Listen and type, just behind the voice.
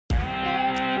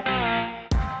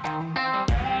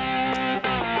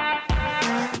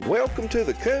welcome to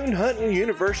the Coon Hunting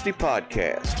University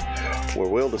podcast, where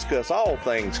we'll discuss all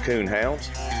things coon hounds,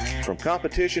 from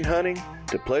competition hunting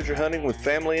to pleasure hunting with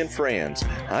family and friends.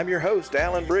 I'm your host,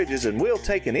 Alan Bridges, and we'll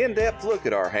take an in-depth look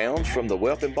at our hounds from the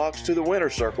whelping box to the winter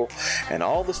circle and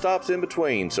all the stops in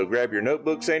between. So grab your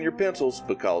notebooks and your pencils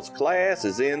because class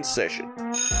is in session.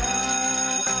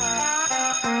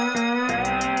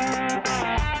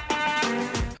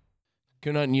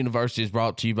 Coon Hunting University is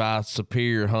brought to you by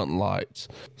Superior Hunting Lights.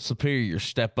 Superior,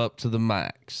 step up to the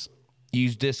max.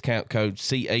 Use discount code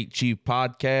CHU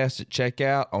podcast at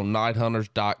checkout on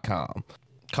nighthunters.com.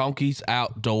 Conkey's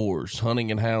Outdoors,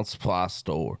 hunting and hound supply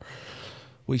store.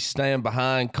 We stand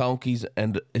behind Conkey's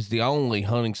and is the only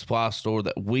hunting supply store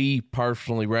that we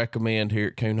personally recommend here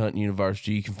at Coon Hunting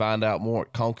University. You can find out more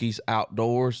at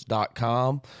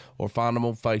conkeys.outdoors.com or find them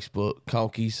on Facebook,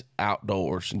 Conkey's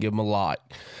Outdoors, and give them a like.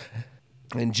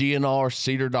 And GNR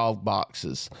Cedar Dog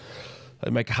Boxes.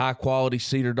 They make a high-quality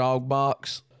cedar dog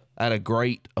box at a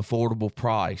great, affordable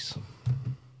price.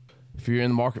 If you're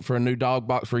in the market for a new dog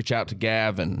box, reach out to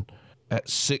Gavin at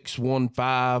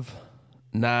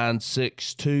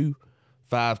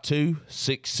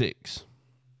 615-962-5266.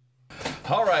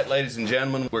 All right, ladies and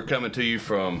gentlemen, we're coming to you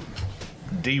from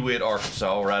DeWitt,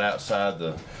 Arkansas, right outside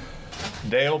the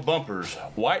Dale Bumpers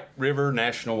White River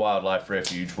National Wildlife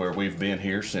Refuge, where we've been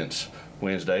here since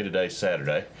Wednesday. Today's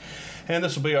Saturday, and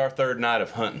this will be our third night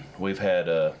of hunting. We've had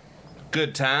a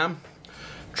good time,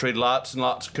 treated lots and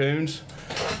lots of coons,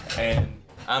 and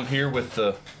I'm here with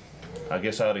the, I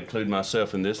guess I'd include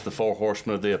myself in this, the four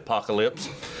horsemen of the apocalypse.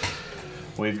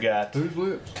 We've got whose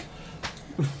lips?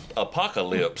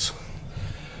 Apocalypse.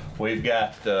 We've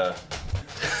got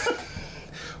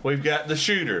we've got the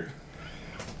shooter,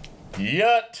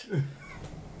 Yut,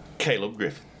 Caleb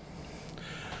Griffin.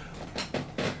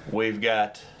 We've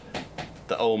got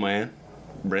the old man,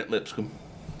 Brent Lipscomb.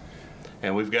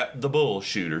 And we've got the bull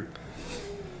shooter,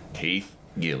 Keith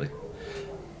Gilly.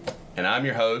 And I'm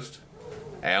your host,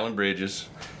 Alan Bridges,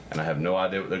 and I have no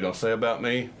idea what they're going to say about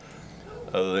me,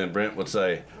 other than Brent would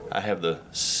say, I have the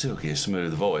silky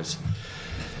smooth voice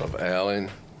of Alan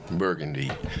Burgundy.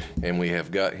 And we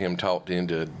have got him talked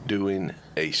into doing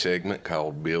a segment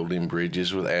called Building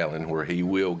Bridges with Alan, where he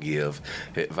will give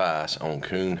advice on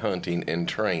coon hunting and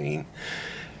training,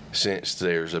 since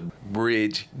there's a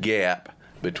bridge gap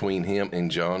between him and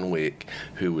John Wick,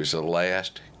 who was the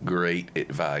last great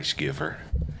advice giver.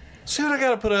 See what I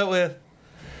got to put up with?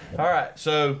 All right,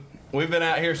 so we've been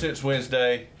out here since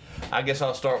Wednesday. I guess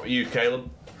I'll start with you, Caleb.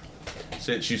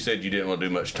 Since you said you didn't want to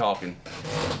do much talking,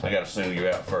 I got to single you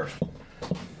out first.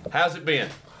 How's it been?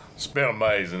 It's been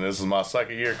amazing. This is my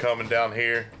second year coming down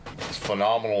here. It's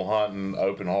phenomenal hunting,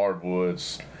 open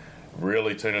hardwoods,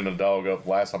 really tuning the dog up.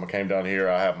 Last time I came down here,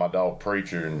 I had my dog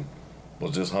Preacher and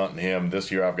was just hunting him.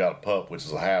 This year I've got a pup, which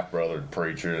is a half-brother to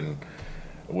Preacher, and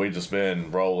we just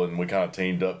been rolling. We kind of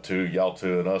teamed up y'all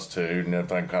two and us two, and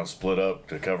everything kind of split up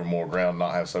to cover more ground,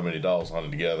 not have so many dogs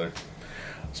hunting together.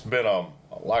 It's been,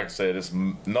 like I said, it's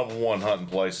number one hunting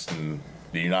place in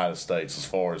the United States as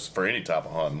far as for any type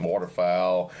of hunting,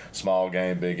 waterfowl, small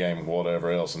game, big game, whatever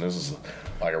else. And this is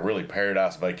like a really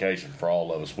paradise vacation for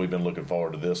all of us. We've been looking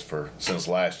forward to this since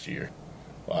last year.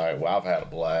 All right, well, I've had a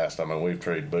blast. I mean, we've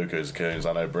treated bukus of coons.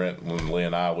 I know Brent and Lee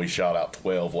and I, we shot out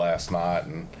 12 last night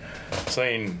and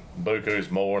seen bukus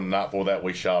more. And the night before that,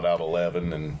 we shot out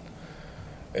 11. And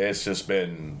it's just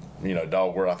been,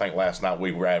 dog work. I think last night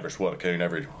we averaged, a coon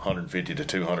every 150 to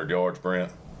 200 yards,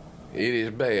 Brent? It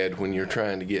is bad when you're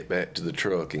trying to get back to the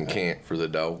truck and camp for the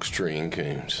dogs treeing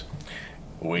coons.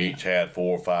 We each had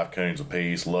 4 or 5 coons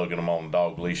apiece, lugging them on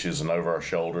dog leashes and over our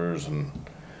shoulders and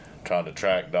trying to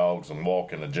track dogs and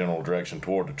walk in a general direction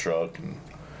toward the truck. And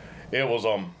it was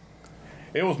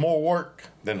more work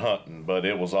than hunting, but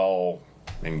it was all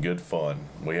in good fun.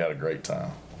 We had a great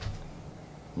time.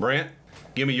 Brent,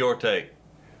 give me your take.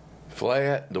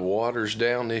 Flat, the water's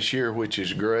down this year, which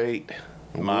is great.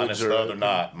 Minus the other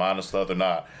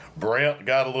night. Brent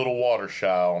got a little water shy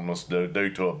on us due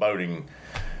to a boating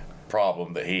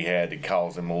problem that he had that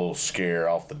caused him a little scare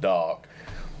off the dock.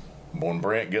 When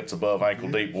Brent gets above ankle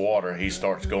deep water, he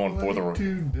starts going for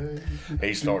the.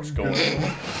 He starts going.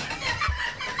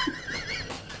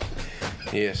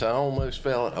 Yes, I almost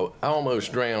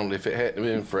drowned. If it hadn't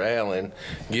been for Alan,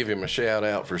 give him a shout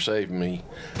out for saving me.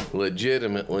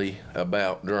 Legitimately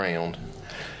about drowned.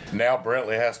 Now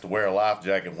Brentley has to wear a life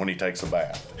jacket when he takes a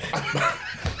bath.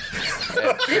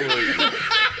 Absolutely.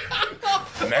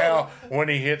 Now, when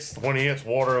he hits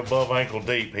water above ankle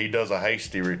deep, he does a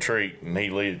hasty retreat, and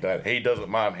he doesn't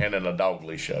mind handing a dog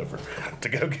leash over to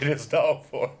go get his dog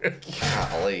for it.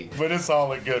 Golly. But it's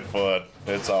all in good fun.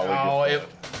 It's all in good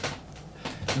fun.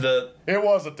 It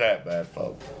wasn't that bad,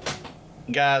 folks.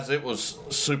 Guys, it was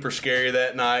super scary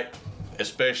that night,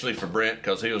 especially for Brent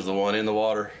because he was the one in the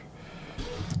water.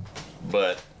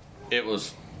 But it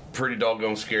was pretty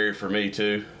doggone scary for me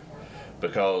too,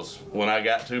 because when I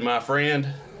got to my friend,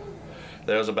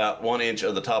 there was about 1 inch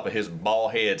of the top of his ball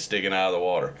head sticking out of the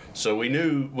water. So we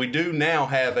do now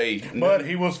have But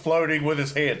he was floating with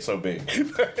his head so big.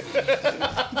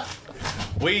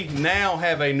 We now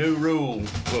have a new rule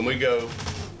when we go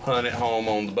hunt at home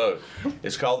on the boat.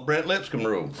 It's called the Brent Lipscomb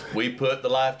rule. We put the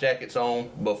life jackets on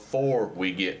before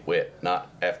we get wet, not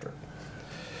after.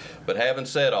 But having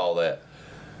said all that,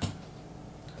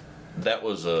 that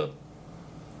was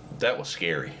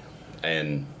scary,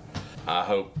 and I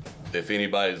hope if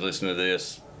anybody's listening to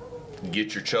this,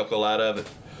 get your chuckle out of it.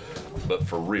 But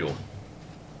for real,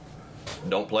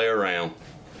 don't play around.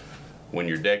 When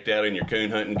you're decked out in your coon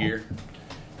hunting gear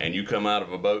and you come out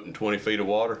of a boat in 20 feet of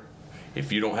water,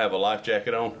 if you don't have a life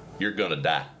jacket on, you're gonna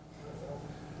die.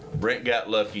 Brent got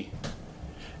lucky,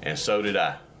 and so did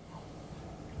I.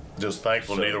 Just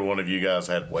thankful neither one of you guys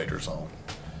had waders on.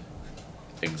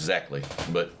 Exactly.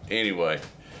 But anyway,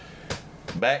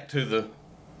 back to the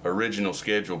original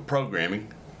scheduled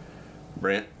programming.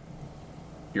 Brent,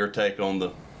 your take on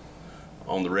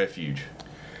the refuge.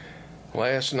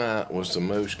 Last night was the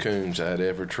most coons I'd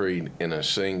ever treed in a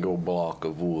single block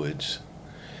of woods.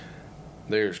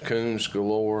 There's coons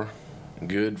galore,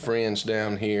 good friends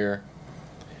down here,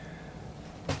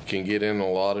 can get in a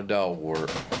lot of dog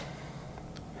work,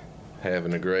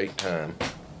 having a great time.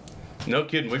 No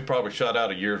kidding, we've probably shot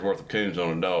out a year's worth of coons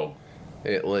on a dog.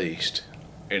 At least.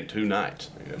 In 2 nights.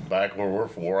 Back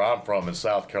where I'm from in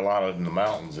South Carolina in the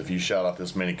mountains, if you shot out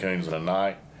this many coons in a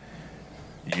night,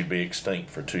 you'd be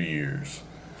extinct for 2 years.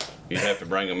 You'd have to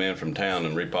bring them in from town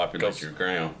and repopulate your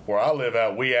ground. Where I live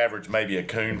out, we average maybe a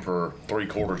coon per 1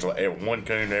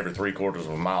 coon every 3/4 of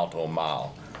a mile to a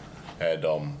mile. And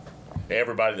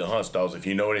everybody that hunts dogs, if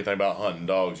you know anything about hunting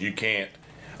dogs, you can't.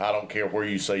 I don't care where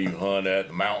you say you hunt at.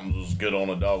 The mountains is good on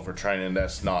a dog for training.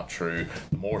 That's not true.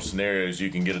 The more scenarios you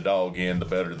can get a dog in, the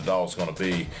better the dog's going to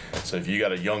be. So if you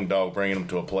got a young dog bringing them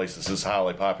to a place that's this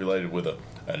highly populated with a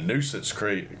nuisance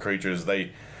creatures,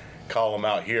 they call them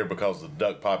out here because of the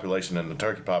duck population and the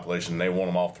turkey population. They want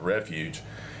them off the refuge.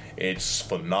 It's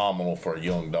phenomenal for a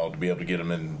young dog to be able to get them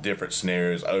in different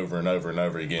scenarios over and over and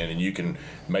over again, and you can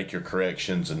make your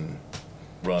corrections and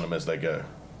run them as they go.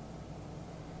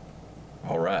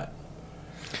 All right.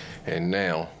 And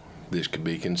now, this could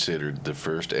be considered the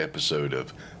first episode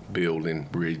of Building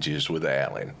Bridges with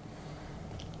Alan.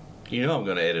 You know I'm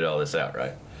going to edit all this out,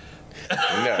 right?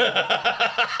 No.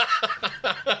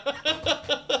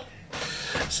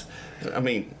 I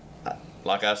mean,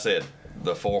 like I said,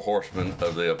 the 4 horsemen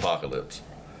of the apocalypse.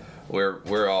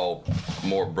 We're all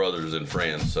more brothers than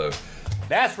friends, so.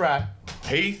 That's right.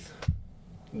 Heath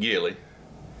Gilly,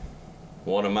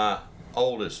 one of my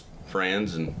oldest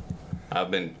friends, and I've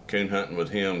been coon hunting with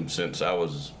him since I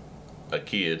was a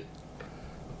kid.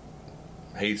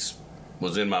 Heath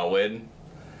was in my wedding,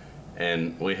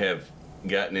 and we have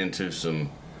gotten into some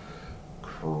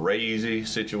crazy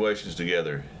situations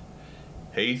together.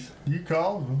 Heath? You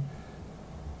called him.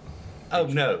 Oh,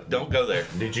 no, don't go there.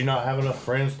 Did you not have enough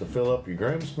friends to fill up your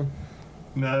groomsmen?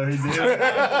 No, he didn't.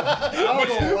 I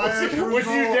was the last resort. Was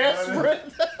you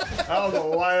desperate? I was the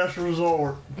last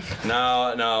resort.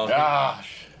 No.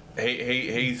 Gosh.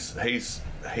 He's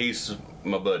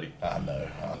my buddy. I know.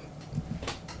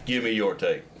 Give me your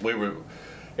take. We were,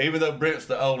 even though Brent's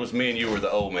the oldest, me and you were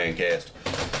the old man cast.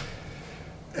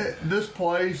 This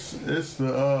place, it's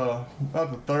about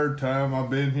the 3rd time I've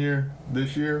been here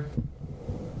this year.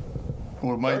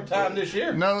 Third time this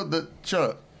year? No, shut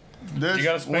up. This You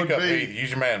got to speak up, Heath.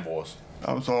 Use your man voice.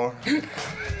 I'm sorry.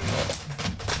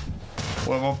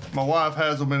 Well, my wife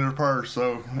has them in her purse,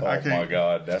 so I Oh can't. my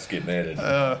God, that's getting edited.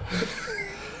 Oh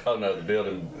no, the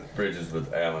Building Bridges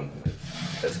with Alan.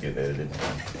 That's getting edited.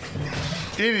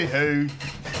 Anywho,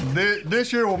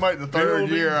 this year will make the 3rd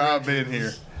year I've been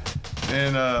here.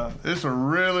 And it's a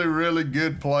really, really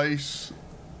good place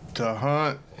to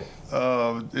hunt.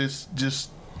 It's just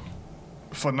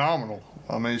phenomenal.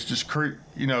 I mean, it's just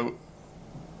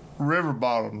river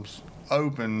bottoms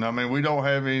open. I mean, we don't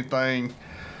have anything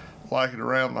like it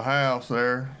around the house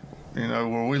there,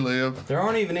 where we live. There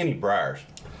aren't even any briars.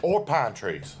 Or pine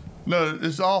trees. No,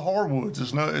 it's all hardwoods.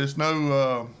 It's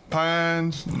no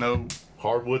pines, no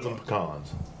Hardwoods and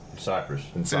pecans. Cypress.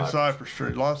 And cypress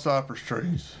trees, a lot of cypress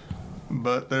trees.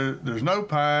 But there's no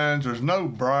pines, there's no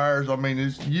briars. I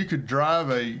mean, you could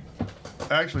drive a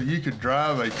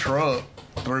truck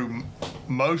through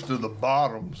most of the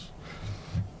bottoms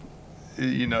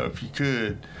if you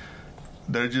could.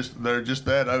 They're just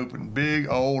that open, big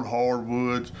old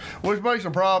hardwoods, which makes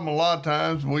a problem a lot of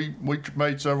times. We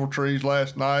made several trees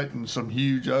last night and some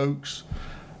huge oaks.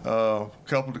 A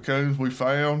couple of the coons we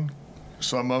found,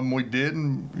 some of them we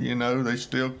didn't. They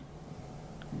still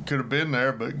could have been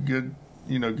there, but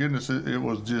goodness, it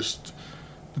was just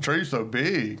the tree's so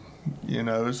big.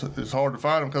 It's hard to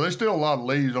find them because there's still a lot of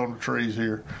leaves on the trees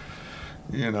here.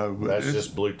 But That's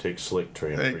just blue tick slick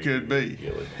tree. It could be.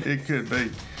 It could be.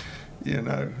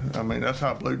 That's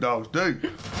how blue dogs do.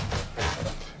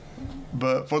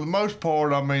 But for the most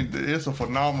part, it's a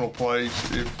phenomenal place.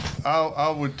 If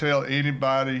I would tell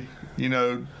anybody,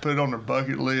 put it on their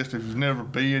bucket list. If you've never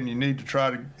been, you need to try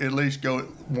to at least go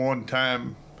one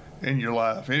time in your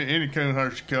life. Any coon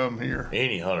hunter should come here.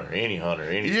 Any hunter.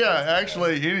 Yeah,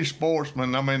 actually, any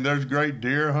sportsman. There's great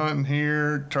deer hunting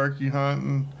here, turkey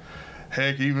hunting,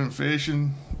 heck, even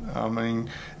fishing.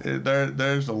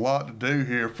 There's a lot to do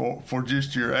here for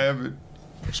just your avid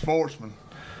sportsman.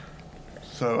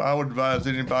 So I would advise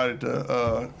anybody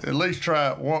to at least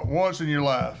try it once in your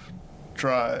life.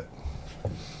 Try it.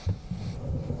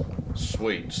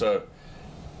 Sweet. So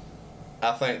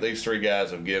I think these three guys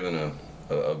have given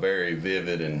a very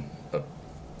vivid and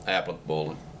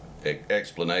applicable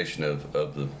explanation of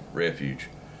the refuge.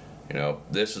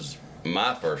 This is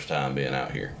my first time being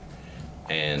out here,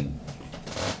 and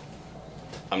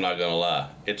I'm not gonna lie,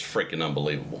 it's freaking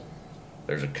unbelievable.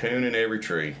 There's a coon in every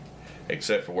tree,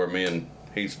 except for where me and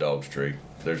Heath's dog's tree.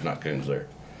 There's not coons there,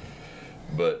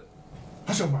 but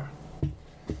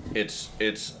it's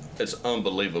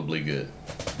unbelievably good,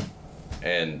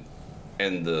 and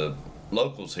the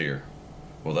locals here,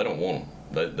 well, they don't want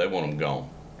them. They want them gone,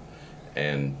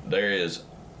 and there is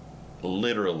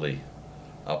literally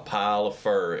a pile of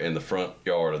fur in the front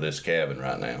yard of this cabin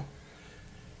right now,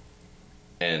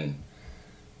 and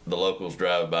the locals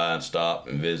drive by and stop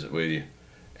and visit with you,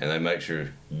 and they make sure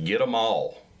get them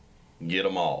all.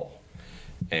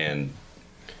 And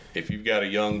if you've got a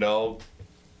young dog,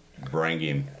 bring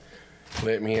him.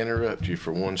 Let me interrupt you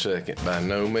for 1 second. By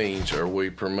no means are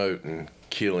we promoting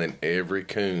killing every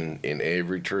coon in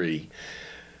every tree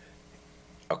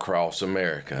across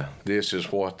America. This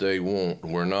is what they want.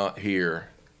 We're not here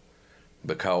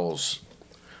because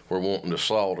we're wanting to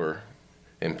slaughter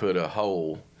and put a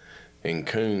hole in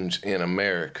coons in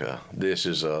America. This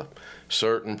is a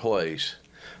certain place.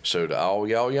 So to all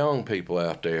y'all young people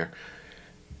out there,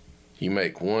 you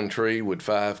make one tree with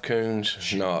 5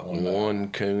 coons, not one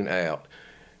coon out.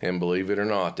 And believe it or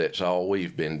not, that's all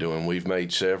we've been doing. We've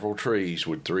made several trees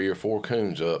with 3 or 4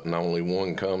 coons up, and only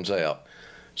one comes out.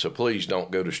 So please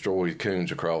don't go destroy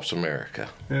coons across America.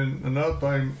 And another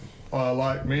thing,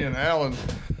 like me and Alan,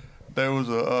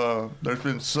 there's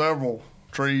been several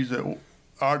trees that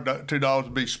our 2 dogs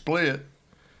would be split,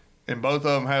 and both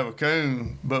of them have a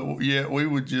coon, but yet we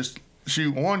would just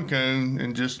shoot one coon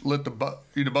and just let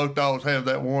both dogs have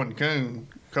that one coon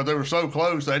because they were so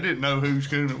close they didn't know whose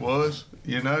coon it was.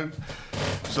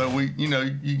 So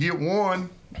you get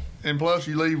one, and plus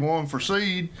you leave one for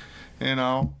seed and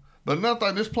all. But another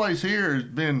thing, this place here has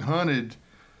been hunted.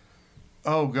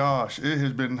 Oh gosh, it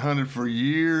has been hunted for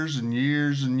years and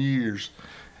years and years.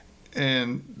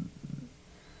 And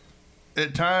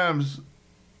at times,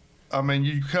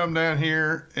 you come down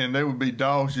here and there would be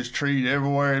dogs just treed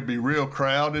everywhere. It'd be real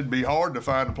crowded. It'd be hard to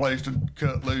find a place to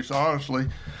cut loose, honestly,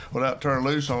 without turning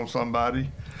loose on somebody.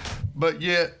 But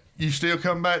yet, you still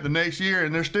come back the next year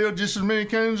and there's still just as many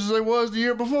coons as there was the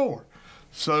year before.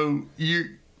 So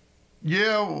we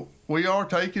are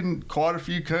taking quite a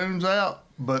few coons out,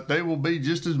 but they will be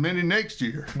just as many next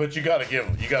year. But you got to give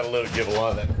a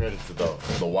lot of that credit to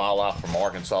the wildlife from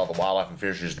Arkansas, the Wildlife and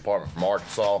Fisheries Department from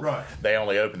Arkansas. Right. They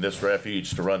only opened this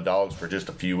refuge to run dogs for just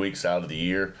a few weeks out of the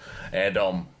year, and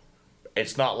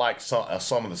it's not like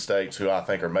some of the states who I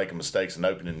think are making mistakes in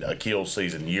opening a kill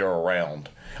season year round.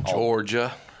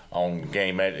 Georgia. On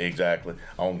game management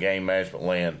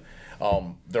land.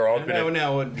 They're opening.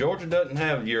 Now, Georgia doesn't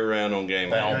have year-round on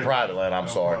game. On private land, I'm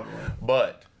sorry.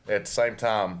 But at the same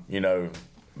time,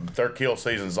 their kill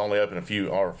season is only open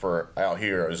out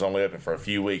here is only open for a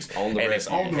few weeks. On the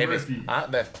refuge.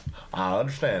 I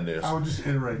understand this. I was just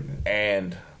iterating it.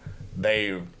 And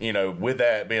they, with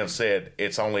that being said,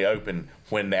 it's only open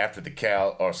when after the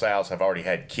cow or sows have already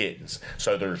had kittens.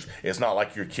 So it's not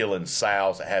like you're killing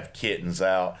sows that have kittens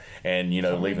out and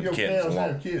leaving the kittens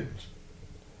alone. Kittens.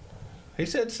 He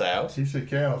said sows. He said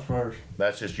cows first.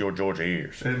 That's just your Georgia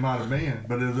ears. It might have been,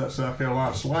 but it was that South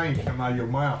Carolina slang come out of your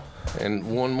mouth.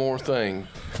 And one more thing.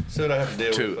 So what I have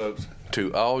to deal with, folks.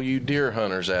 To all you deer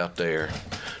hunters out there,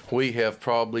 we have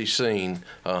probably seen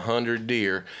 100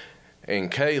 deer, and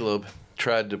Caleb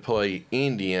tried to play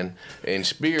Indian and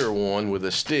spear one with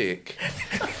a stick.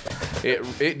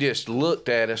 It just looked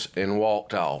at us and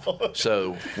walked off.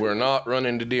 So we're not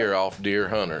running the deer off deer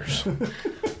hunters.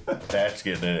 That's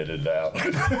getting edited out.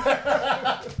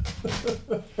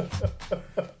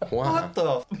 Why? What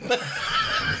the?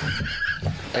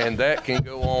 And that can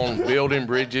go on building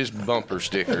bridges bumper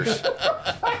stickers.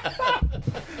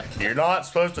 You're not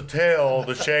supposed to tell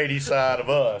the shady side of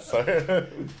us.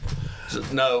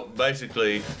 No,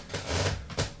 basically,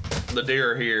 the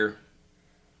deer here,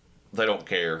 they don't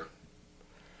care.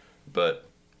 But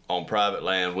on private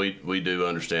land, we do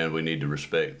understand we need to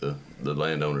respect the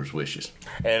landowner's wishes.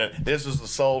 And this is the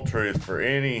sole truth for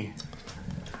any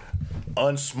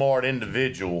unsmart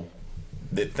individual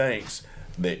that thinks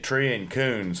that treeing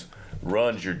coons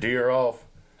runs your deer off.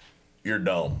 You're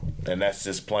dumb. And that's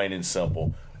just plain and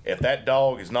simple. If that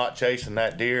dog is not chasing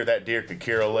that deer could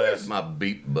care less. Where's my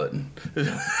beep button?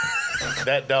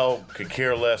 That dog could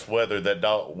care less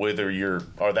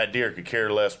that deer could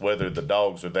care less whether the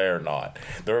dogs are there or not.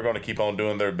 They're going to keep on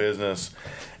doing their business,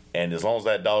 and as long as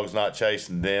that dog's not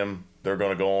chasing them, they're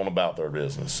going to go on about their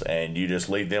business. And you just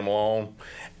leave them alone,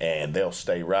 and they'll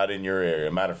stay right in your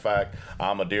area. Matter of fact,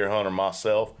 I'm a deer hunter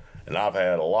myself, and I've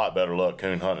had a lot better luck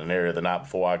coon hunting an area the night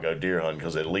before I go deer hunting,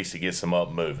 because at least it gets them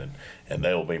up moving, and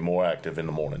they will be more active in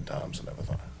the morning times and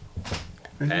everything.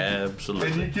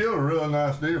 Absolutely. And you killed a really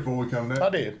nice deer before we come down. I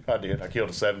did. I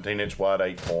killed a 17-inch wide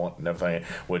 8-point and everything,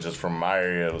 which is from my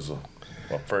area. It was a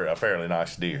fairly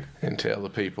nice deer. And tell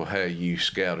the people how you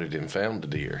scouted and found the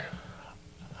deer.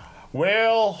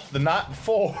 Well, the night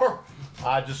before,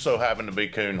 I just so happened to be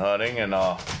coon hunting and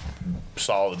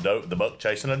saw the buck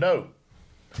chasing a doe.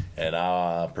 And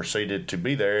I proceeded to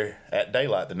be there at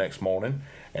daylight the next morning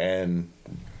and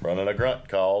running a grunt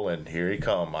call, and here he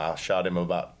come. I shot him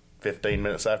about 15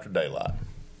 minutes after daylight.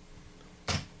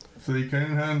 See,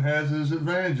 coon hunting has its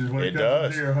advantages when it comes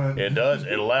does. to deer hunting. It does.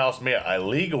 It allows me a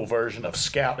legal version of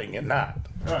scouting at night.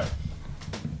 Right.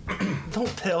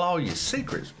 Don't tell all your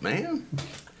secrets, man.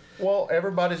 Well,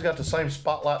 everybody's got the same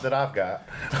spotlight that I've got.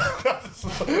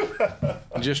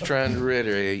 Just trying to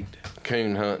reiterate,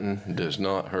 coon hunting does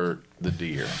not hurt the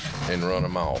deer and run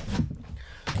them off.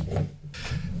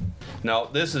 No,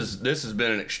 this has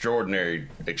been an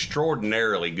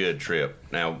extraordinarily good trip.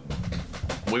 Now,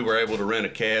 we were able to rent a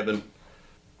cabin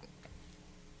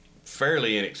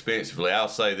fairly inexpensively. I'll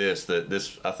say this,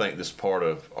 I think this part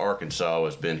of Arkansas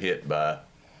has been hit by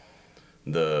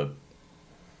the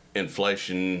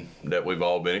inflation that we've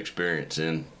all been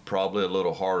experiencing, probably a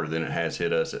little harder than it has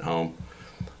hit us at home.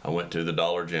 I went to the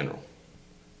Dollar General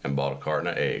and bought a carton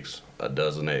of eggs, a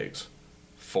dozen eggs,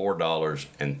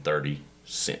 $4.30.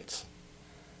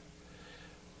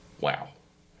 Wow.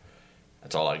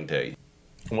 That's all I can tell you.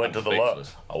 I went to the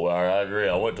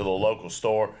local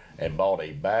store and bought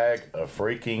a bag of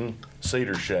freaking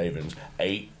cedar shavings,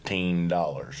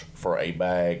 $18 for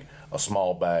a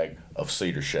small bag of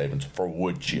cedar shavings for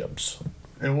wood chips.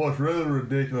 And what's really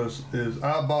ridiculous is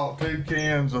I bought 2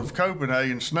 cans of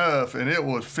Copenhagen snuff, and it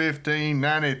was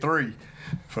 $15.93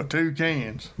 for 2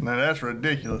 cans. Now that's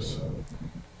ridiculous.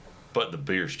 But the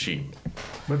beer's cheap.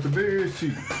 But the beer is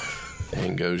cheap.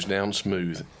 And goes down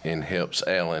smooth and helps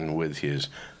Alan with his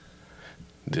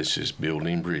This is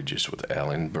Building Bridges with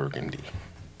Alan Burgundy.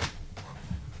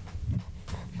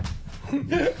 You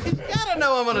gotta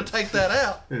know I'm gonna take that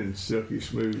out. And silky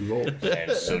smooth voice.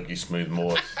 And silky smooth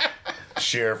voice.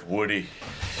 Sheriff Woody.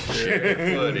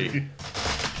 Sheriff Woody.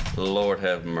 Lord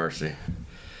have mercy.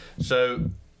 So,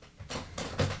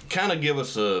 kind of give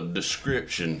us a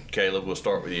description, Caleb, we'll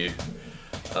start with you,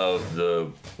 of the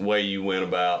way you went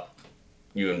about,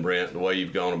 you and Brent, the way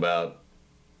you've gone about,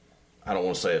 I don't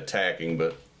want to say attacking,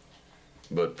 but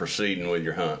proceeding with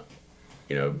your hunt.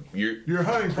 You know, Your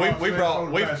hunting process we brought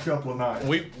over the past couple of nights.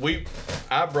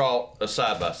 I brought a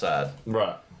side by side.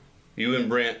 Right. You and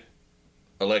Brent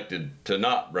elected to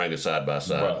not bring a side by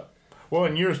side. Right. Well,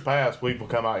 in years past, we've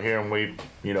come out here and we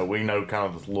know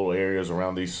kind of the little areas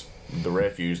around the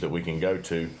refuge that we can go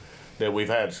to that we've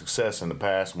had success in the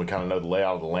past, and we kind of know the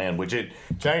layout of the land, which it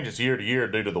changes year to year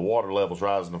due to the water levels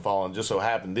rising and falling. Just so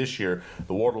happened this year,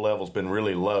 the water level's been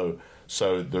really low,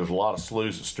 so there's a lot of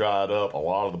sloughs that's dried up. A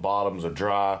lot of the bottoms are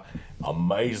dry.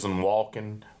 Amazing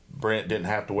walking. Brent didn't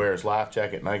have to wear his life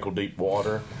jacket in ankle deep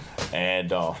water,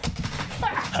 and I'm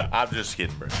just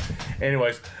kidding, Brent.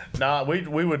 Anyways,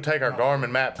 we would take our Garmin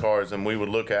map cards and we would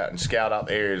look at and scout out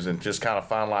areas and just kind of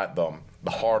find like the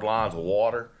hard lines of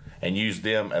water and use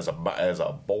them as a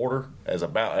border, as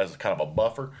kind of a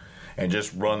buffer, and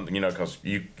just run, because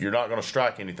you're not going to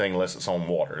strike anything unless it's on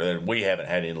water. And we haven't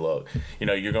had any luck.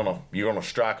 You're gonna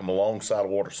strike them alongside of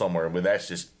water somewhere, but that's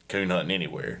just coon hunting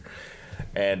anywhere.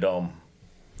 And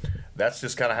that's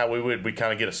just kind of how we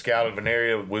kind of get a scout of an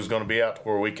area we was going to be out to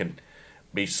where we can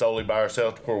be solely by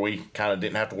ourselves, to where we kind of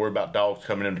didn't have to worry about dogs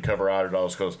coming in to cover other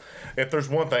dogs. Because if there's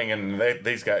one thing, and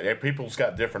these guys, people's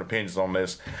got different opinions on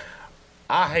this,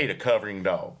 I hate a covering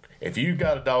dog. If you've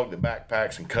got a dog that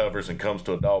backpacks and covers and comes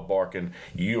to a dog barking,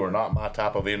 you are not my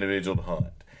type of individual to hunt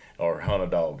or hunt a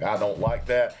dog. I don't like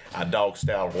that. Dogs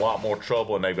stay out of a lot more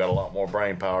trouble, and they've got a lot more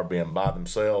brain power being by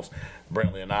themselves.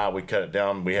 Brentley and I, we cut it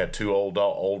down. We had 2 old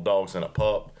dogs and a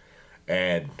pup,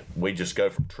 and we just go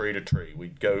from tree to tree.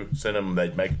 We'd go send them,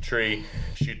 they'd make a tree,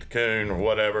 shoot the coon or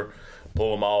whatever,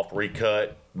 pull them off,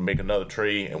 recut, make another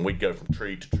tree, and we'd go from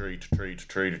tree to tree to tree to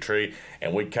tree to tree,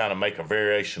 and we'd kind of make a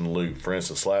variation loop. For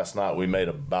instance, last night we made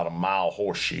about a mile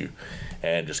horseshoe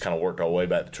and just kind of worked our way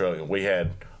back to the truck, and we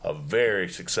had a very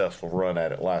successful run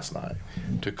at it last night.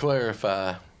 To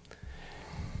clarify,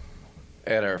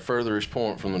 at our furthest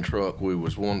point from the truck, we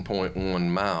was 1.1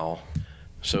 mile,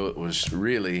 so it was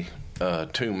really a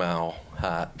 2-mile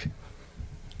hike.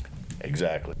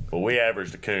 Exactly. Well, we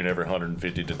averaged a coon every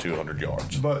 150 to 200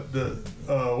 yards. But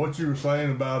what you were saying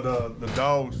about the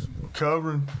dogs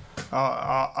covering,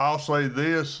 I'll say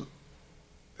this: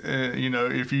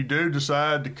 if you do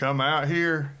decide to come out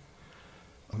here,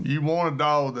 you want a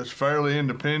dog that's fairly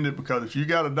independent, because if you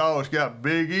got a dog that's got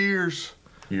big ears,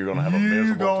 you're going to have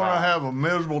a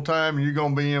miserable time, and you're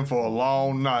going to be in for a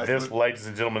long night. Ladies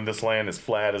and gentlemen, this land is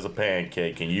flat as a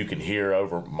pancake, and you can hear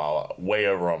way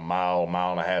over a mile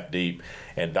and a half deep,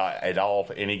 and at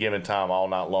any given time all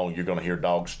night long, you're going to hear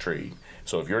dogs tree.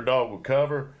 So if your dog will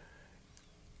cover,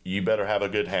 you better have a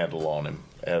good handle on him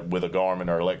with a Garmin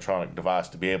or electronic device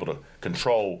to be able to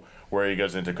control where he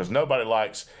goes into, because nobody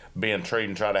likes being treed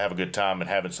and trying to have a good time and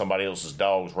having somebody else's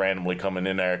dogs randomly coming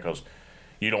in there, because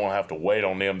you don't want to have to wait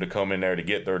on them to come in there to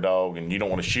get their dog, and you don't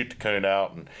want to shoot the coon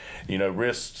out and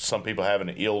risk some people having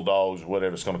ill dogs or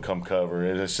whatever it's going to come cover.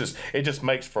 It just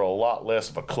makes for a lot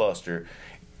less of a cluster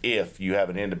if you have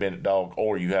an independent dog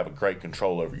or you have a great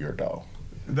control over your dog.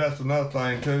 That's another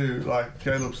thing too. Like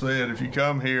Caleb said, if you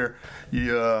come here,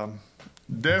 you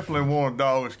definitely want a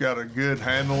dog that's got a good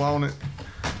handle on it,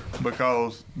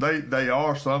 because they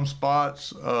are some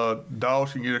spots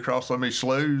dogs can get across some of these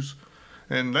sloughs,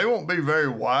 and they won't be very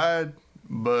wide,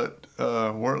 but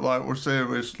we're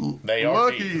saying, they are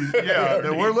lucky.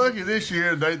 We're lucky this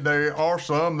year. There are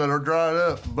some that are dried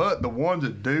up, but the ones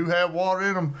that do have water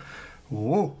in them,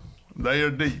 whoa, they are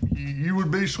deep. You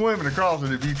would be swimming across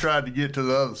it if you tried to get to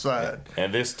the other side.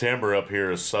 And this timber up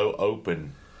here is so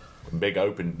open,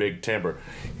 big timber.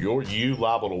 You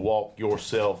liable to walk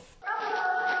yourself.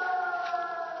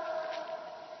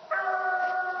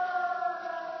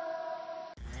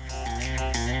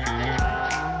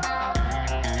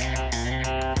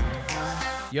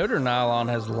 Yoder Nylon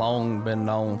has long been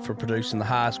known for producing the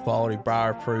highest quality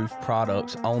briar-proof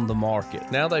products on the market.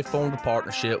 Now they've formed a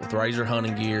partnership with Razor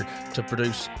Hunting Gear to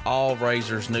produce all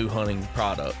Razor's new hunting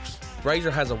products.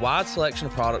 Razor has a wide selection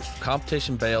of products from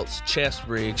competition belts, chest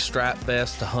rigs, strap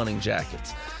vests to hunting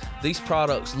jackets. These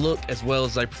products look as well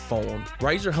as they perform.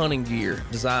 Razor Hunting Gear,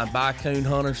 designed by coon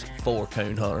hunters for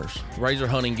coon hunters. Razor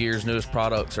Hunting Gear's newest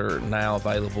products are now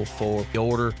available for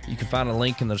order. You can find a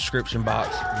link in the description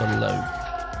box below.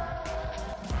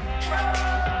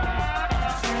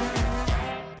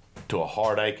 To a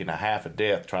heartache and a half of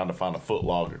death trying to find a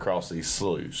footlog across these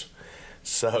sloughs.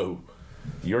 So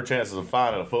your chances of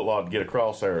finding a footlog to get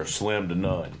across there are slim to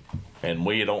none. And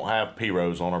we don't have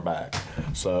P-Rose on our back.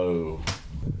 So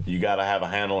you got to have a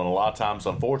handle, and a lot of times,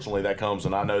 unfortunately, that comes,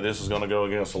 and I know this is going to go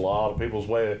against a lot of people's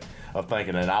way of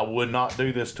thinking, and I would not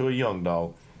do this to a young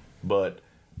dog, but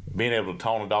being able to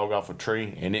taunt a dog off a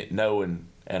tree and it knowing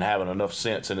and having enough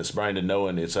sense in its brain to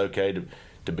knowing it's okay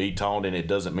to be taunted and it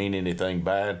doesn't mean anything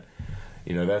bad,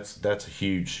 that's a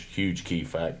huge key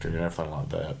factor and everything like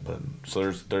that. But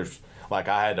so there's like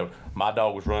my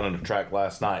dog was running the track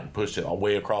last night and pushed it all the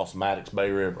way across Maddox Bay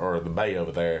River, or the bay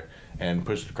over there, and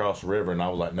pushed it across the river, and I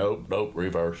was like, nope,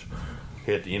 reverse.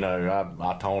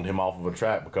 I taunted him off of a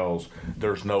track because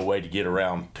there's no way to get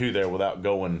around to there without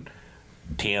going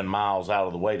 10 miles out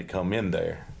of the way to come in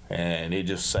there. And it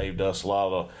just saved us a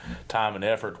lot of time and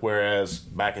effort, whereas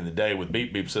back in the day with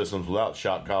beep systems without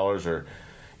shot collars or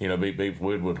beep,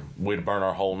 we'd burn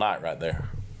our whole night right there.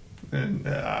 And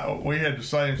we had the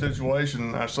same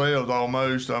situation ourselves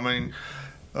almost. I mean,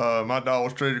 my dog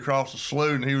was treated across the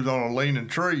slough, and he was on a leaning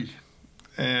tree,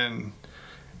 and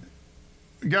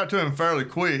got to him fairly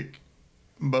quick.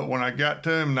 but when I got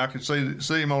to him and I could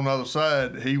see him on the other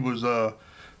side, he was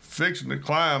fixing to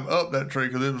climb up that tree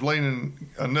because it was leaning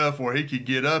enough where he could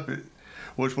get up it,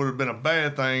 which would have been a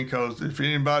bad thing because if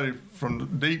anybody from the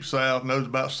deep south knows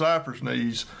about cypress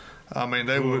knees, I mean,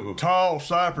 they were tall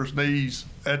cypress knees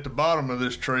at the bottom of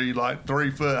this tree, like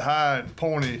 3 foot high and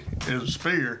pointy as a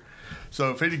spear.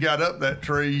 So if he'd have got up that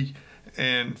tree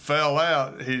and fell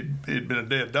out, he'd been a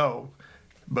dead dog.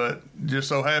 But just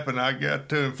so happened I got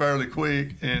to him fairly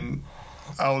quick, and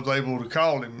I was able to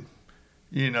call him,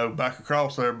 back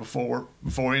across there before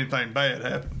anything bad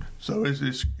happened. So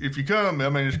it's if you come, I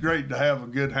mean, it's great to have a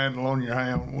good handle on your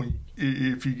hound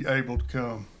if you're able to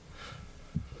come.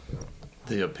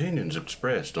 The opinions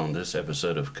expressed on this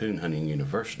episode of Coon Hunting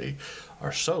University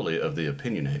are solely of the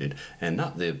opinionated and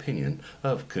not the opinion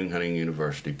of Coon Hunting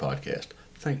University podcast.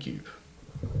 Thank you.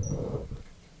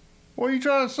 What are you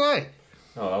trying to say?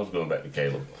 Oh, I was going back to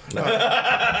Caleb. Well,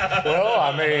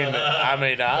 I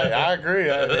agree.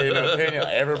 Opinion.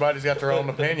 Everybody's got their own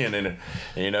opinion, and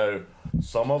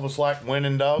some of us like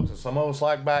winning dogs, and some of us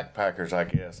like backpackers. I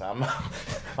guess I'm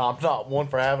not one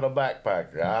for having a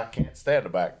backpacker. I can't stand a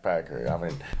backpacker. I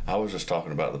mean, I was just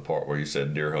talking about the part where you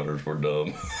said deer hunters were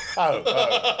dumb.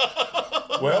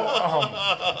 Well,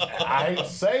 I hate to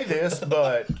say this,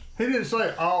 but he didn't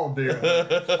say all deer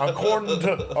hunters.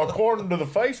 according to the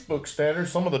Facebook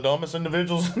standards, some of the dumbest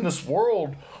individuals in this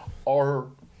world are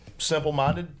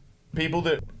simple-minded people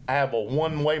that have a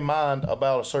one-way mind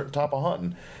about a certain type of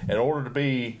hunting. In order to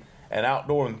be an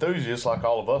outdoor enthusiast like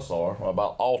all of us are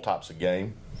about all types of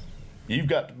game, you've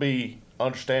got to be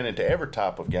understanding to every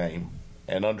type of game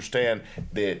and understand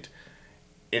that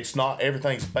it's not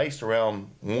everything's based around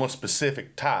one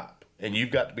specific type, and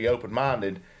you've got to be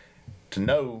open-minded to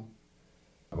know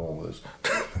all this.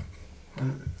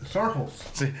 Circles.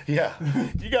 See, yeah,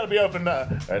 you got to be open.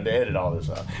 To edit all this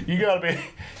out. You got to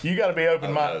be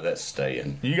open-minded. Oh, no, that's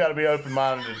staying. You got to be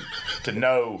open-minded to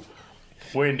know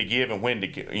when to give and when to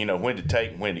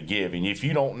take and when to give. And if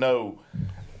you don't know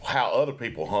how other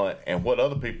people hunt and what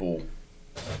other people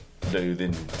do,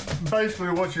 then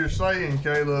basically what you're saying,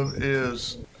 Caleb,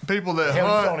 is people that hell,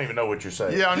 hunt. You don't even know what you're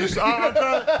saying. Yeah, I'm just trying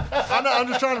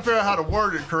to figure out how to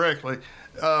word it correctly.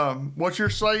 What you're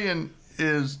saying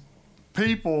is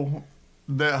people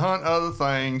that hunt other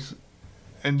things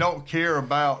and don't care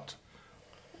about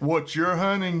what you're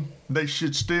hunting, they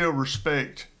should still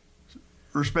respect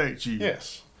you.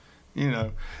 Yes.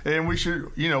 And we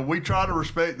should, we try to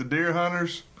respect the deer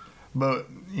hunters, but,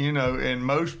 and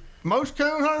most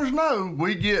coon hunters know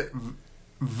we get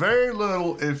very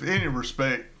little, if any,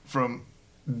 respect from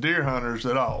deer hunters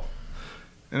at all.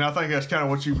 And I think that's kind of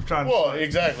what you were trying to say. Well,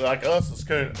 exactly. Like us as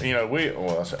coon, I say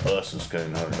us as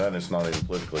coon hunters. That is not even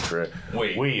politically correct.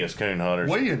 We as coon hunters.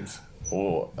 Williams.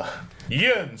 Well,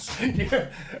 yins.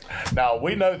 Now,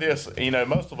 we know this.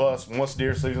 Most of us, once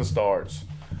deer season starts,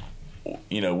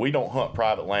 we don't hunt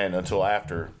private land until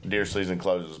after deer season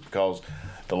closes because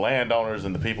the landowners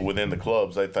and the people within the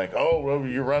clubs, they think, oh, well,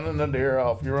 you're running the deer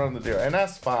off, and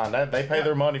that's fine. They pay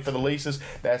their money for the leases.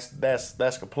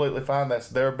 That's completely fine. That's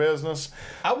their business.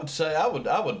 I would say I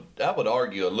would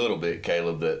argue a little bit,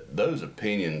 Caleb, that those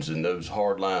opinions and those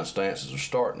hardline stances are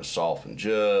starting to soften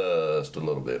just a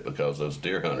little bit because those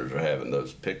deer hunters are having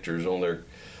those pictures on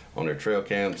their trail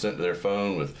cam sent to their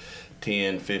phone with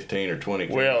 10, 15, or 20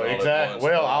 coons. Well, exactly.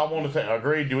 Well, I want to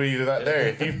agree with you that there.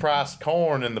 If you've priced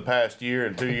corn in the past year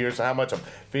and 2 years, how much a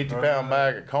 50-pound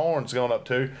bag of corn's gone up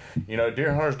to,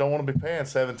 deer hunters don't want to be paying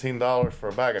 $17 for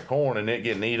a bag of corn and it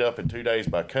getting eat up in 2 days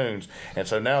by coons. And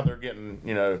so now they're getting,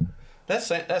 That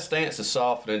stance is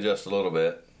softening just a little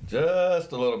bit.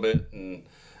 And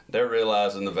they're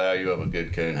realizing the value of a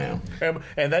good coon hound.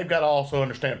 And they've got to also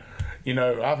understand,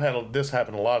 I've had this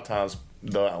happen a lot of times.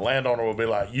 The landowner will be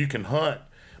like, you can hunt,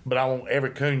 but I want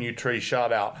every coon you tree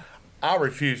shot out. I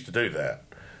refuse to do that.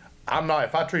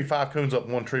 If I tree 5 coons up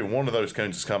one tree, one of those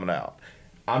coons is coming out.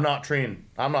 I'm not shooting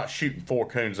 4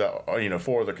 coons out,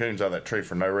 4 other coons out of that tree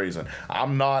for no reason.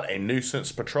 I'm not a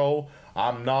nuisance patrol.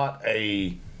 I'm not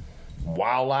a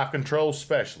wildlife control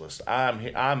specialist. I'm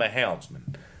a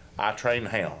houndsman. I train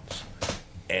hounds.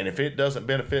 And if it doesn't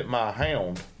benefit my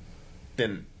hound,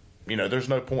 then there's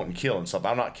no point in killing something.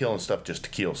 I'm not killing stuff just to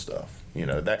kill stuff.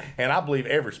 That, and I believe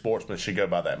every sportsman should go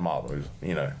by that model.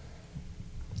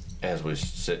 As we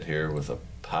sit here with a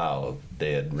pile of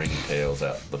dead ringtails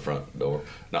out the front door.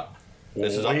 No, we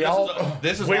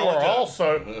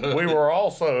were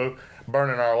also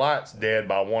burning our lights dead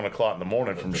by 1 o'clock in the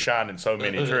morning from shining so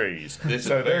many trees. This is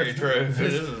very true.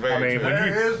 This is very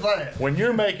true. When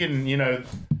you're making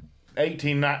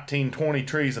 18, 19, 20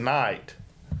 trees a night.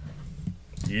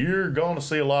 you're going to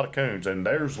see a lot of coons, and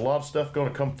there's a lot of stuff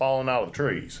going to come falling out of the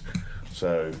trees.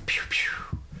 So,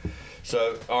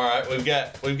 So, all right, we've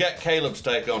got Caleb's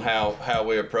take on how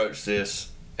we approach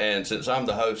this, and since I'm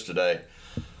the host today,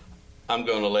 I'm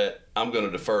going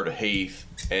to defer to Heath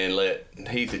and let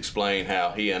Heath explain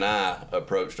how he and I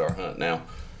approached our hunt. Now,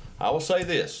 I will say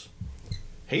this: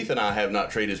 Heath and I have not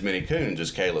treated as many coons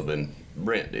as Caleb and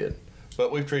Brent did,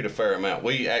 but we've treated a fair amount.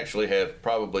 We actually have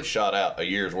probably shot out a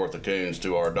year's worth of coons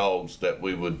to our dogs that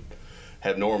we would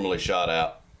have normally shot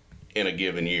out in a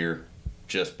given year,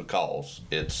 just because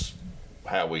it's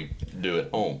how we do it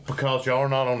home. because y'all are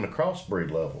not on the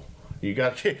crossbreed level. You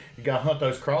got to hunt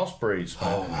those crossbreeds,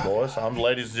 boys.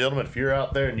 Ladies and gentlemen, if you're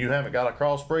out there and you haven't got a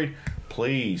crossbreed,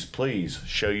 please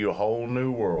show you a whole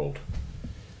new world.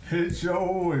 It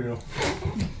sure will.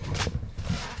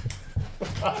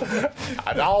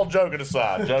 All joking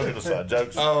aside,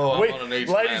 jokes. Oh, I'm gonna need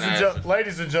some antacids.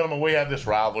 Ladies and gentlemen, we have this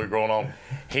rivalry going on.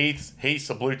 He's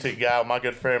a blue tick guy. My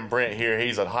good friend Brent here,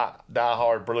 he's a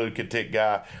die-hard blue tick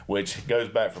guy, which goes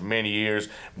back for many years.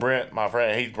 Brent, my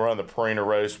friend, he's run the Purina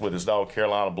roast with his dog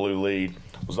Carolina Blue Lead.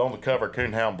 Was on the cover of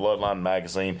Coonhound Bloodline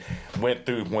magazine. Went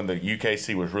through when the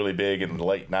UKC was really big in the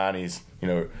late 90s. You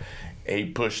know, he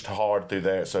pushed hard through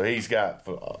that. So he's got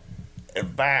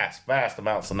vast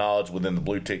amounts of knowledge within the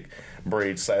blue tick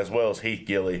breeds, as well as Heath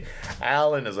Gilly.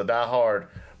 Alan is a die-hard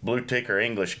blue tick or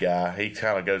English guy. He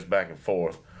kind of goes back and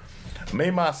forth. Me,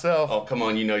 myself. Oh, come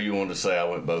on, you know you wanted to say I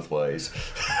went both ways.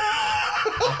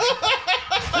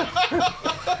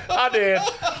 I did.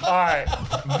 All right.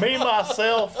 Me,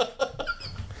 myself.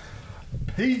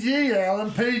 PG, Alan,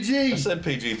 PG. I said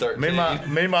PG-13.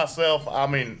 Me, myself, I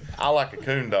mean, I like a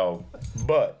coon dog,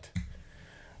 but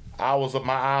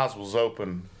my eyes was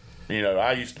open. You know,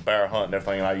 I used to bear hunt and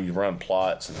everything, and I used to run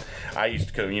plots. And I used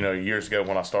to coon, years ago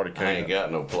when I started cooning. I ain't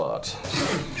got no plots.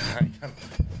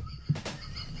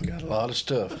 Got a lot of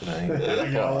stuff, but I ain't got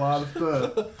I got a lot of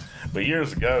stuff. But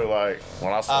years ago, like,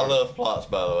 when I started. I love plots,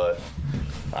 by the way.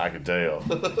 I could tell.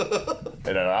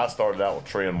 And I started out with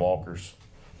tree walkers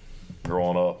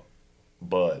growing up,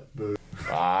 but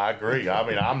I agree. I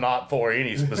mean, I'm not for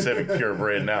any specific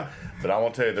purebred now, but I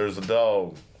want to tell you, there's a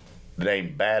dog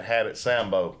named Bad Habit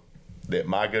Sambo that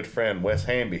my good friend Wes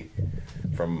Hamby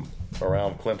from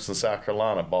around Clemson, South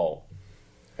Carolina bought.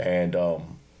 And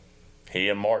he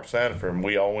and Mark Sanford, and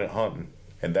we all went hunting,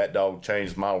 and that dog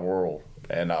changed my world.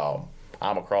 And I'm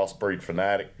a crossbreed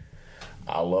fanatic.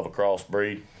 I love a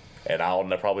crossbreed, and I'll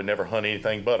probably never hunt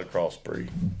anything but a crossbreed.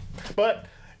 But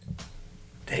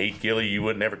Heath Gilly, you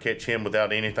would never catch him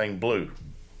without anything blue.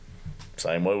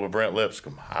 Same way with Brent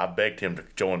Lipscomb. I begged him to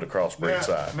join the crossbreed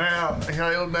side. Now,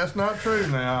 Caleb, that's not true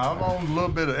now. I've owned a little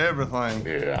bit of everything.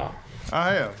 Yeah.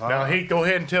 I have. Now, Heath, go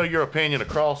ahead and tell your opinion of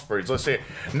crossbreeds. Let's see.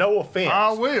 No offense.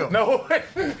 I will. No,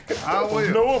 I will.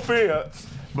 No offense.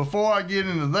 Before I get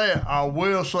into that, I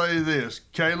will say this.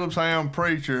 Caleb's Hound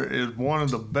Preacher is one of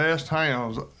the best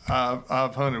hounds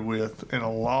I've hunted with in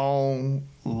a long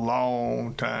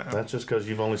time. That's just because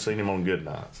you've only seen him on good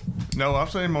nights. No, I've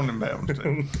seen him on them bad ones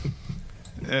too.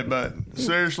 But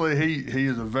seriously, he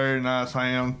is a very nice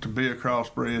hound to be a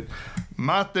crossbred.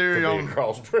 My theory on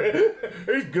crossbred,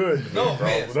 he's good. No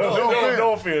offense.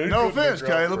 No offense. No offense,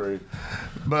 Caleb.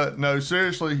 But no,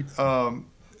 seriously,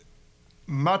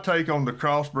 my take on the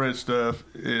crossbred stuff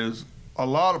is a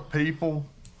lot of people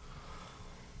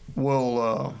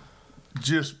will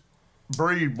just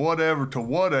breed whatever to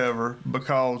whatever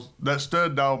because that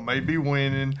stud dog may be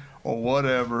winning or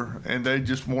whatever, and they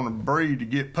just want to breed to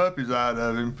get puppies out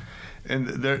of him, and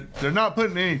they're not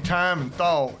putting any time and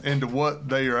thought into what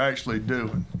they are actually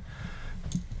doing.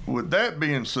 With that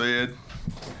being said,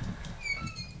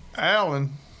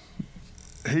 Alan,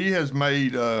 he has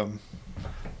made a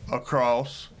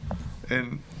cross,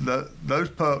 and those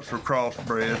pups were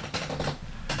crossbred.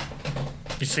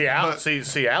 You see,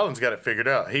 Alan's got it figured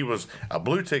out. He was a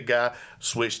blue tick guy,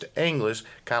 switched to English,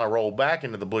 kind of rolled back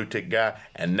into the blue tick guy,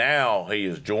 and now he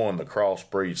has joined the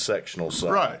crossbreed sectional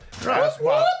side. Right.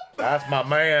 That's my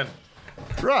man.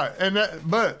 Right,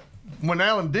 but when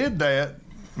Alan did that,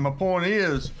 my point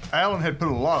is, Alan had put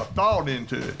a lot of thought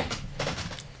into it,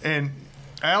 and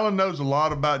Alan knows a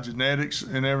lot about genetics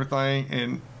and everything,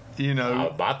 and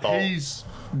he's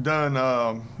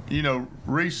done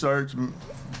research.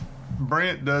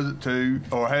 Brent does it too,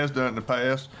 or has done it in the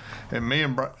past, and me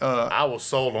and I was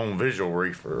sold on visual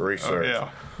research.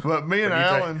 Yeah, but me and you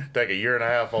Alan take a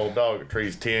 1.5-year-old dog that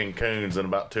trees 10 coons in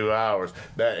about 2 hours.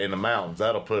 That in the mountains,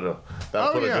 that'll put a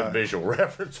good visual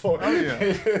reference for it. Oh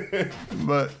yeah.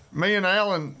 But me and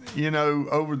Alan,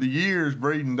 over the years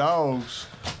breeding dogs,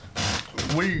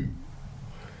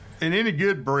 and any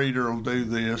good breeder will do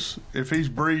this if he's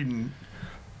breeding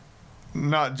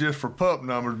not just for pup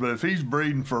numbers, but if he's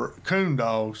breeding for coon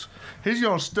dogs, he's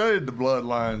going to study the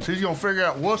bloodlines. He's going to figure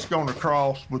out what's going to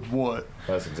cross with what.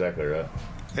 That's exactly right.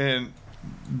 And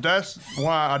that's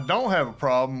why I don't have a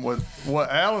problem with what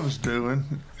Alan's doing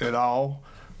at all,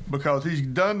 because he's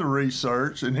done the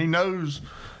research and he knows,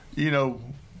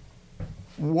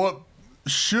 what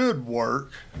should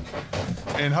work,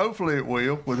 and hopefully it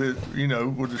will with it,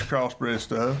 with this crossbred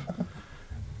stuff.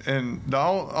 And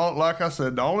like I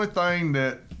said, the only thing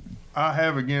that I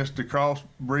have against the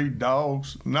crossbreed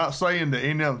dogs, not saying that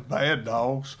any of them bad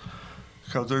dogs,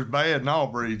 because there's bad in all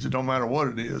breeds, it don't matter what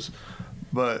it is,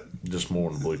 but just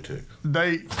more than blue ticks.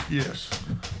 Yes,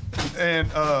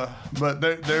 and but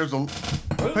there's a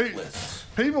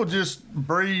people just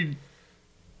breed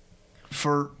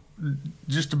for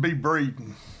just to be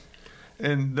breeding,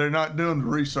 and they're not doing the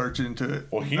research into it.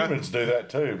 Well, humans do that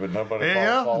too, but nobody.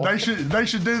 Yeah, they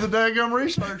should do the daggum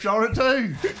research on it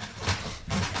too.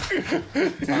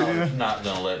 Tyler's not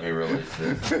gonna let me release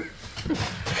this.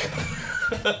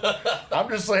 I'm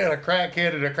just saying a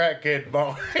crackhead and a crackhead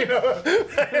bone.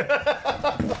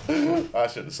 I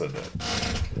should have said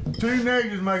that. Two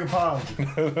negatives make a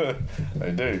positive.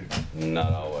 They do.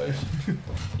 Not always,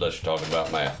 unless you're talking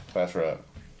about math. That's right.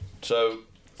 So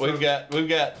we've got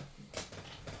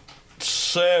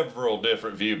several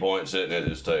different viewpoints sitting at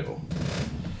this table,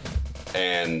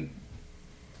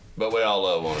 but we all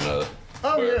love one another.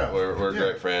 Oh, we're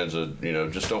great friends.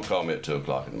 Just don't call me at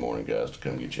 2:00 in the morning, guys, to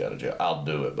come get you out of jail. I'll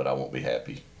do it, but I won't be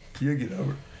happy. You'll get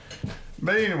over it.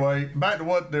 But anyway, back to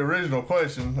what the original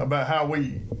question about how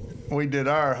we did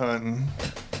our hunting.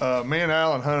 Me and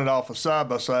Alan hunted off a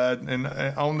side-by-side, and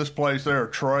on this place there are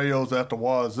trails at the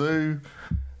wazoo.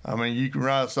 I mean, you can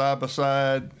ride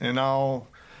side-by-side and all.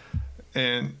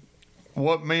 And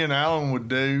what me and Alan would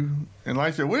do, and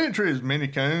like I said, we didn't treat as many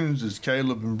coons as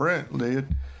Caleb and Brent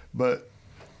did, but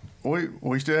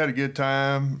we still had a good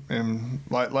time. And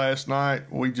like last night,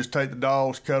 we just take the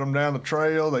dogs, cut them down the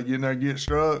trail. They get in there, get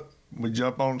struck. We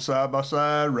jump on side by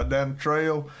side, right down the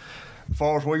trail. As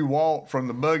far as we walked from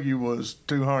the buggy was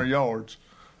 200 yards,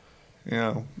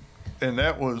 and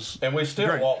that was. And we still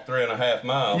great. walked 3.5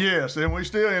 miles. Yes, and we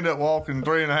still end up walking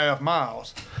 3.5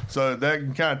 miles. So that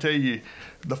can kind of tell you,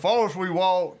 the farthest we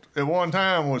walked at one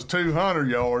time was 200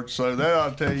 yards. So that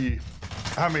ought to tell you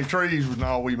how many trees and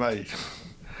all we made.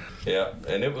 Yeah,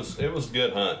 and it was a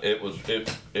good hunt. It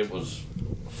was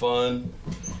fun,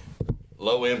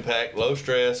 low impact, low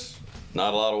stress,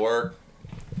 not a lot of work.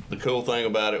 The cool thing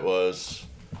about it was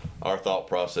our thought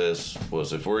process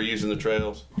was, if we're using the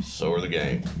trails, so are the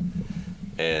game.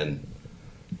 And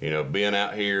being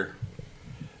out here,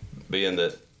 being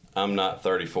that I'm not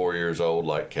 34 years old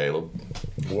like Caleb.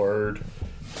 Word.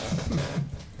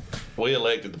 We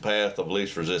elected the path of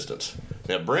least resistance.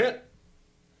 Now Brent,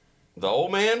 the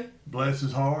old man, Bless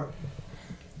his heart.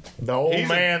 The old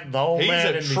man. He's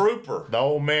a trooper. The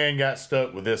old man got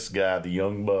stuck with this guy, the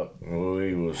young buck.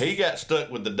 Oh, he got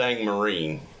stuck with the dang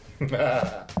Marine.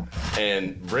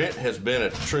 And Brent has been a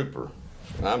trooper.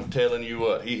 I'm telling you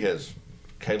what,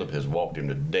 Caleb has walked him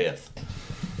to death.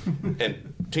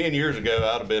 And 10 years ago,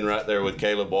 I'd have been right there with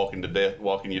Caleb walking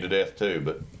you to death too.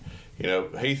 But,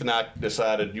 Heath and I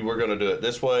decided we're going to do it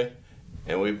this way.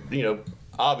 And we,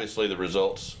 obviously the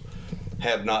results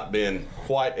have not been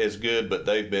quite as good, but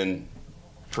they've been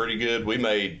pretty good. We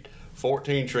made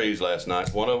 14 trees last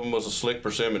night. One of them was a slick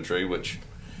persimmon tree, which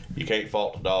you can't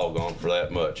fault the dog on for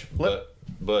that much. But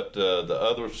the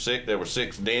other 6, there were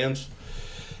 6 dens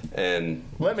and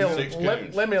let me 6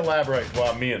 coons. let me elaborate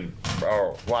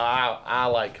why I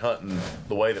like hunting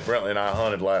the way that Brentley and I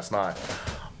hunted last night.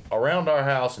 Around our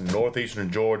house in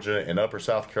northeastern Georgia and upper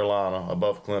South Carolina,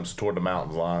 above Clemson toward the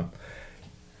mountains line,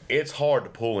 it's hard to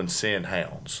pull and send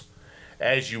hounds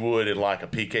as you would in like a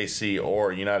PKC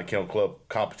or a United Kennel Club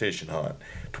competition hunt,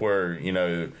 to where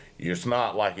it's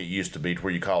not like it used to be, to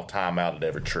where you call time out at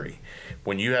every tree.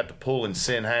 When you have to pull and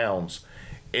send hounds,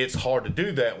 it's hard to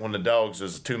do that when the dogs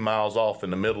is 2 miles off in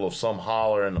the middle of some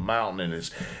holler in the mountain and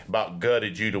it's about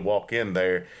gutted you to walk in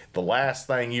there. The last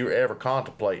thing you're ever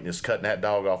contemplating is cutting that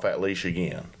dog off that leash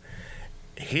again.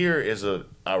 Here is a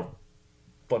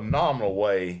phenomenal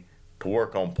way to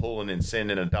work on pulling and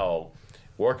sending a dog,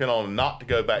 working on them not to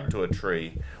go back to a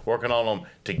tree, working on them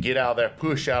to get out of there,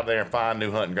 push out of there and find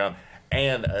new hunting ground,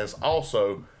 and as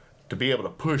also to be able to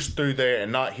push through there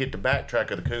and not hit the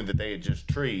backtrack of the coon that they had just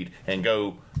treed and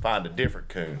go find a different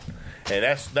coon. And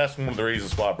that's one of the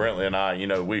reasons why Brentley and I,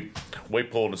 we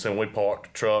pulled us in, we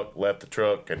parked the truck, left the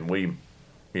truck, and we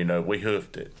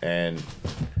hoofed it. And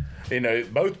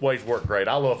both ways work great.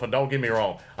 I love fun. Don't get me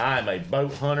wrong. I am a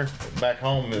boat hunter back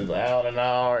home in Alan and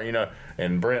I,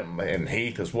 and Brent and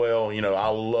Heath as well. I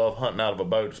love hunting out of a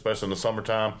boat, especially in the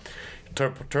summertime.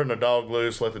 Turn the dog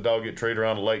loose, let the dog get treated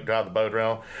around the lake, drive the boat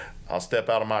around. I'll step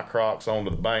out of my Crocs onto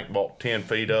the bank, walk 10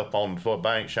 feet up on the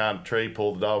bank, shine the tree,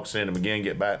 pull the dog, send him again,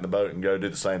 get back in the boat, and go do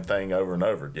the same thing over and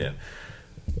over again.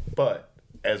 But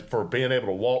as for being able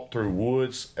to walk through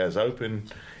woods as open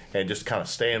and just kind of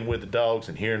staying with the dogs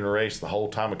and hearing the race the whole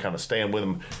time and kind of staying with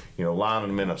them, lining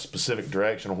them in a specific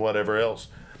direction or whatever else,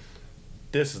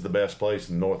 this is the best place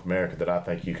in North America that I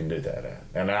think you can do that at.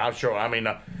 And I'm sure,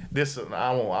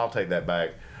 I'll take that back.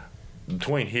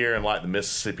 Between here and like the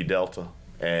Mississippi Delta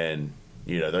and,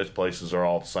 those places are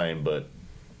all the same, but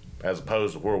as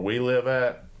opposed to where we live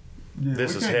at,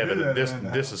 this is heaven.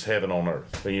 This is heaven on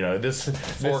earth. For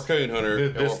a coon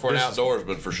hunter or for an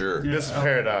outdoorsman, for sure. This is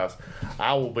paradise.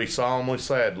 I will be solemnly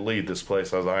sad to leave this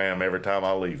place as I am every time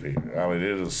I leave here. I mean,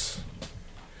 it is.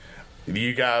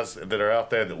 You guys that are out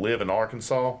there that live in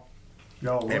Arkansas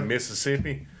and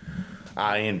Mississippi,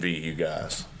 I envy you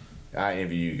guys.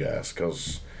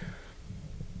 Because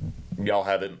y'all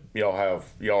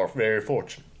are very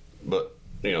fortunate. But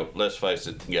let's face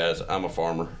it, guys. I'm a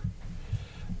farmer.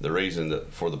 The reason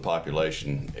that for the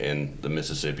population in the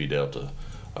Mississippi Delta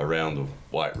around the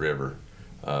White River,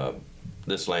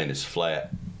 this land is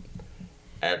flat.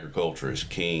 Agriculture is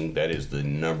king. That is the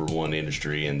number one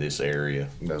industry in this area.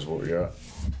 That's what we got.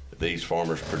 These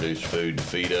farmers produce food to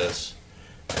feed us,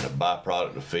 and a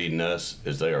byproduct of feeding us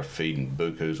is they are feeding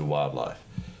bukus of wildlife.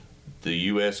 The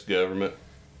U.S. government,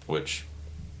 which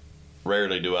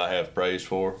rarely do I have praise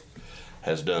for,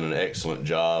 has done an excellent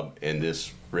job in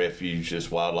this refuge, this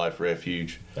wildlife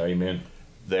refuge. Amen.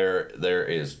 There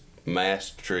is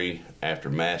mast tree after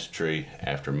mast tree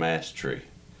after mast tree,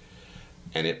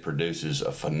 and it produces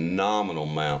a phenomenal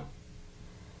amount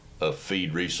of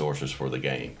feed resources for the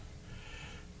game.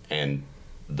 And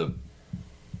the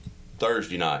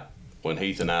Thursday night when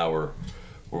Heath and I were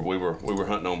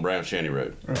hunting on Brown Shanty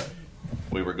Road, Right.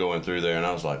 we were going through there, and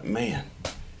I was like, man,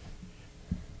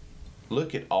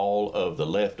 look at all of the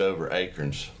leftover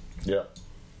acorns. Yeah.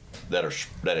 That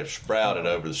have sprouted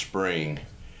over the spring.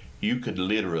 You could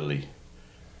literally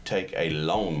take a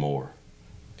lawnmower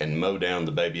and mow down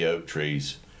the baby oak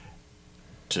trees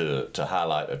to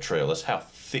highlight a trail. That's how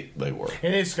thick they were.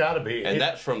 And it's got to be. And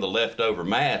that's from the leftover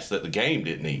mass that the game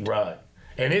didn't eat. Right.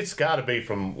 And it's got to be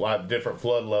from like different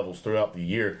flood levels throughout the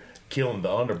year, killing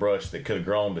the underbrush that could have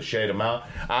grown to shade them out.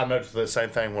 I noticed the same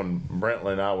thing when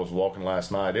Brentley and I was walking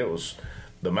last night. It was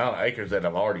the amount of acres that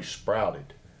have already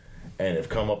sprouted and have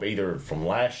come up either from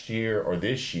last year or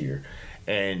this year.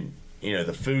 And,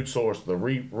 the food source, the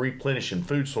replenishing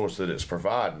food source that it's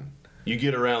providing. You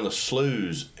get around the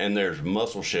sloughs and there's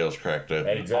mussel shells cracked up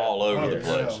all over the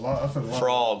place.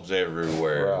 Frogs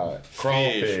everywhere. Right.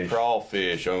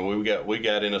 Crawfish. I mean, we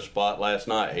got in a spot last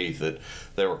night, Heath, that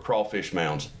there were crawfish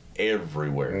mounds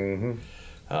everywhere.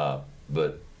 Mm-hmm.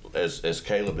 But as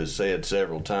Caleb has said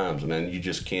several times, man, you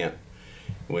just can't.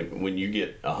 When you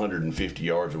get 150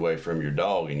 yards away from your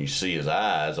dog and you see his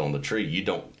eyes on the tree, you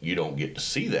don't get to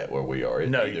see that where we are.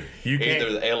 No, you can't.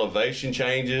 Either the elevation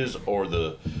changes or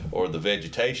the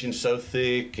vegetation's so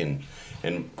thick, and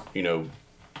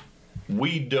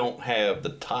we don't have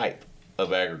the type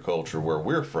of agriculture where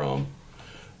we're from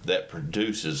that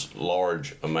produces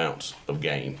large amounts of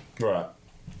game. Right.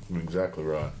 Exactly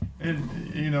right.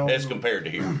 And as compared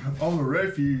to here. On the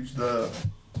refuge,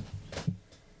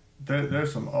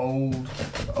 there's some old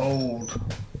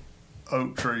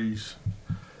oak trees.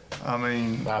 I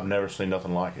mean, I've never seen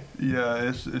nothing like it. Yeah,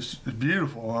 it's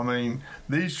beautiful. I mean,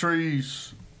 these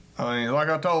trees. I mean, like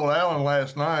I told Alan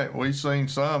last night, we seen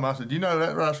some. I said,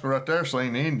 that rascal right there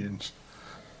seen Indians.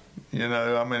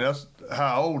 I mean, that's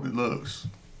how old it looks.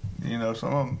 Some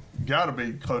of them got to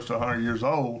be close to 100 years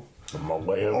old.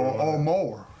 Or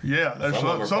more. Yeah, there's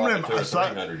some of them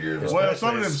 300 years old. Well,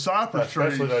 some of them cypress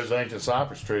trees, especially those ancient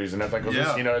cypress trees and everything,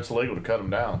 because it's illegal to cut them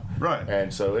down. Right.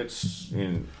 And so it's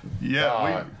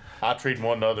I treated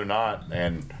one the other night,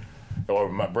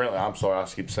 Brentley. I'm sorry, I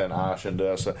keep saying I shouldn't do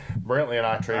that. So Brentley and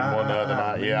I treated one the other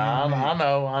night. Yeah, I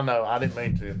know. I didn't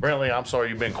mean to. Brentley, I'm sorry,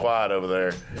 you've been quiet over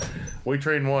there. We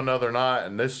treated one the other night,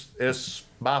 and this is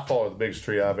by far the biggest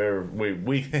tree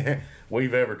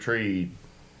we've ever treed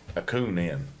a coon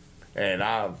in. And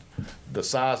the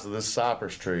size of this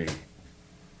cypress tree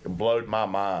blowed my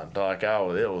mind. Like I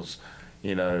was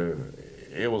in awe.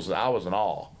 It was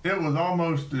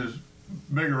almost as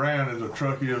big around as a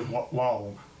truck is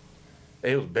long.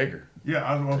 It was bigger. Yeah,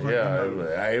 I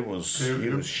was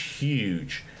it was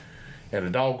huge, and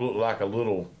the dog looked like a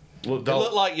little It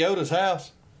looked like Yoda's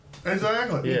house.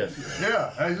 Exactly. Yes.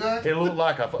 Yeah, exactly. It looked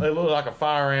like a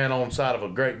fire ant on the side of a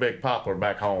great big poplar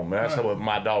back home. That's what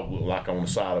my dog looked like on the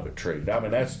side of a tree. I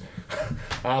mean, that's.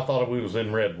 I thought we was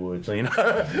in redwoods. You know,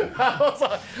 I was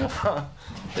like,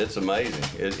 It's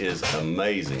amazing. It is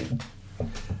amazing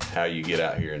how you get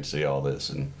out here and see all this.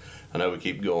 And I know we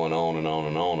keep going on and on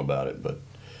and on about it, but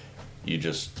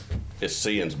it's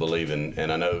seeing's believing.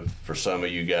 And I know for some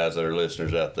of you guys that are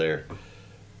listeners out there,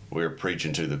 we're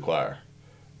preaching to the choir.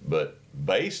 But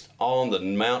based on the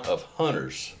amount of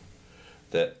hunters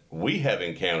that we have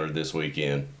encountered this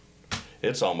weekend,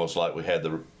 it's almost like we had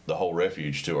the whole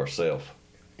refuge to ourselves.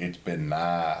 it's been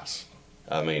nice.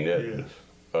 I mean,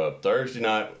 Thursday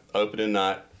night, opening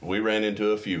night, we ran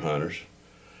into a few hunters,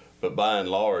 but by and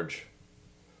large,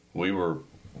 we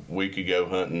could go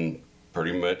hunting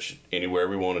pretty much anywhere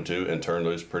we wanted to and turn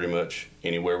loose pretty much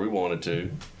anywhere we wanted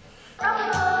to.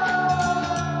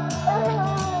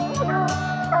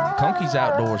 Conkey's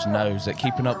Outdoors knows that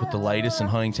keeping up with the latest in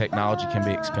hunting technology can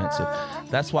be expensive.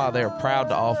 That's why they're proud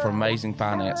to offer amazing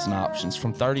financing options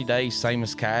from 30 days same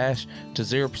as cash to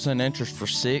 0% interest for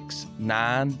 6,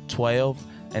 9, 12,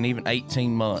 and even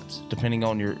 18 months, depending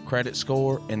on your credit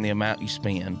score and the amount you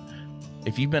spend.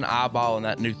 If you've been eyeballing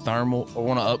that new thermal or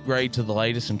want to upgrade to the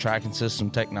latest in tracking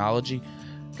system technology,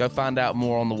 go find out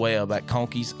more on the web at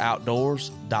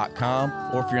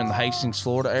conkeys.outdoors.com, or if you're in the Hastings,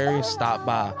 Florida area, stop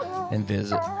by and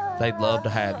visit. They'd love to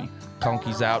have you.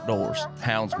 Conkey's Outdoors,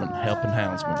 houndsman helping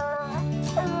houndsman.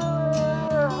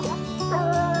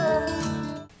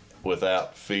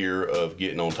 Without fear of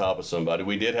getting on top of somebody,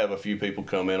 we did have a few people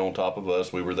come in on top of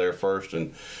us. We were there first,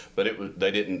 but they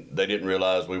didn't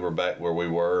realize we were back where we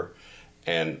were,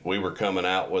 and we were coming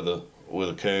out with a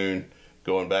coon,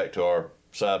 going back to our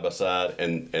side by side,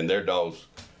 and their dogs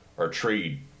are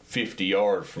treed 50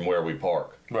 yards from where we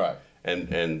park. Right.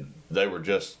 And they were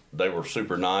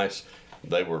super nice.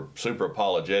 They were super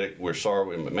apologetic. We're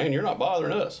sorry, man. You're not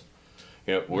bothering us.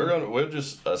 You know, we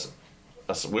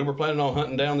were planning on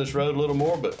hunting down this road a little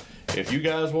more, but if you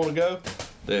guys want to go,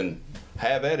 then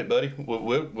have at it, buddy.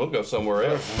 We'll go somewhere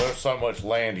else. There's so much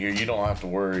land here, you don't have to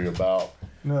worry about.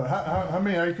 No, how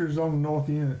many acres on the north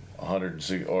end?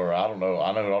 160, or I don't know.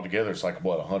 I know altogether it's like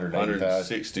what,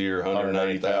 160 or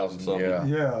 180,000 something. Yeah.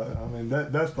 Yeah, I mean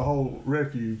that's the whole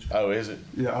refuge. Oh, is it?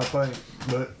 Yeah, I think,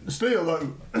 but still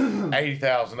though.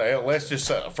 80,000. Let's just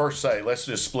let's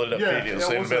just split it up. Yeah, 50 yeah, in the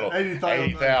what's that, middle. 80,000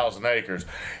 80,000 acres.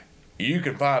 You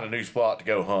can find a new spot to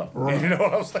go hunt. Right. You know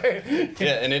what I'm saying?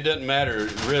 Yeah, and it doesn't matter,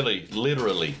 really,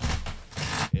 literally.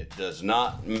 It does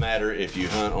not matter if you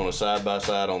hunt on a side by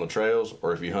side on the trails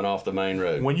or if you hunt off the main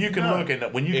road. When you can look at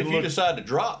If you decide to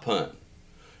drop hunt,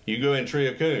 you go and tree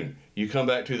a coon. You come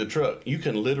back to the truck. You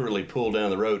can literally pull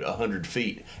down the road 100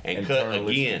 feet and cut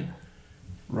again.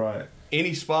 Right.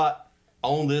 Any spot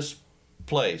on this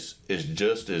place is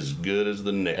just as good as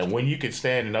the next. And when you can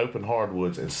stand in open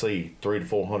hardwoods and see 300 to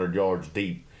 400 yards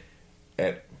deep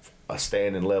at a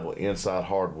standing level inside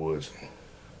hardwoods,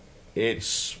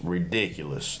 it's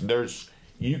ridiculous.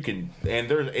 You can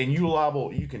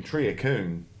tree a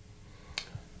coon,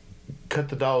 cut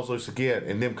the dogs loose again,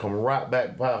 and then come right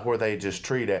back by where they just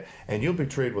treed at, and you'll be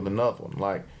treed with another one.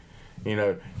 Like, you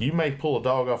know, you may pull a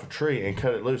dog off a tree and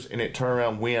cut it loose, and it turn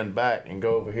around, wind back, and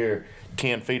go over here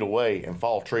 10 feet away and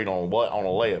fall treed on a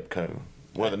layup coon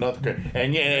with another coon.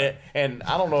 And yeah, and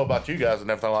I don't know about you guys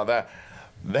and everything like that.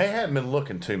 They haven't been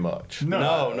looking too much.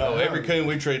 No. Every coon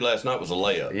we treated last night was a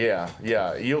layup.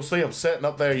 Yeah. You'll see them sitting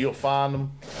up there. You'll find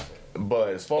them. But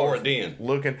as far Or as a den.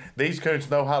 looking, these coons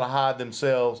know how to hide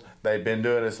themselves. They've been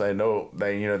doing this. They know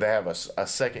they have a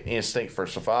second instinct for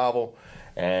survival,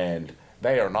 and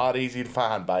they are not easy to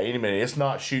find by any means. It's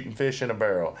not shooting fish in a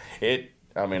barrel. I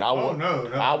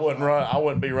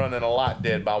wouldn't be running a light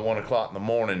dead by 1 o'clock in the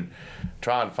morning,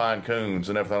 trying to find coons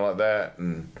and everything like that,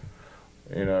 and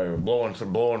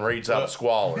blowing reeds out of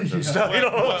squallers and stuff.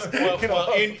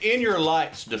 In your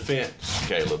light's defense,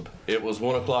 Caleb, it was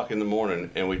 1 o'clock in the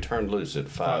morning, and we turned loose at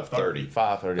 5:30.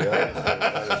 5:30.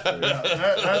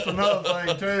 That's another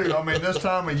thing too. I mean, this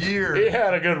time of year, He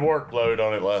had a good workload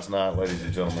on it last night, ladies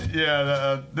and gentlemen.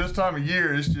 yeah, this time of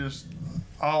year it's just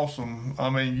awesome. I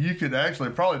mean, you could actually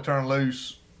probably turn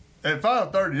loose at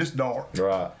 5:30. It's dark.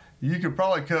 Right. You could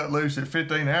probably cut loose at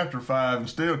 15 after 5 and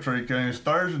still tree coons.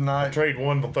 Thursday night. Trade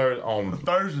one on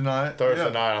Thursday night. Thursday yeah.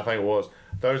 night, I think it was.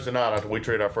 Thursday night, we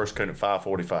treated our first coon at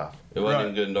 5:45. It wasn't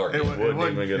even good and dark. It yet. wasn't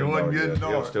good and It was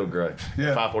dark. still great.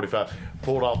 Yeah. 5:45.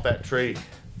 Pulled off that tree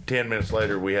 10 minutes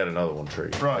later, we had another one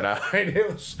treed. Right. And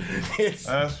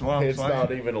That's what I'm it's saying.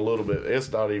 not even a little bit.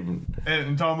 It's not even.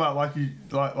 And talking about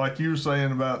like you were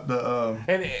saying about the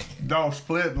dog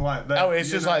splitting like that. Oh,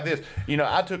 it's just like this.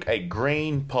 I took a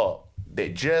green pup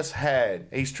that just had.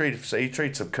 He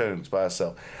treats some coons by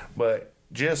himself, but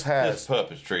just has. This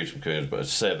pup is treated some coons, but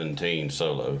 17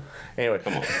 solo. Anyway,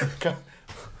 Come on.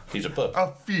 He's a pup.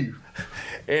 a few.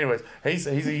 Anyways, he's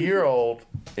a year old.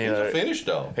 He's a finished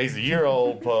dog. He's a year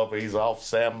old pup. He's off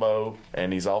Sambo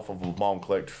and he's off of a Long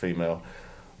Collector female.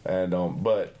 And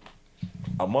but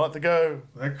a month ago,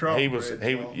 he was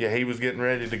getting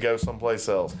ready to go someplace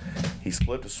else. He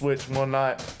split the switch one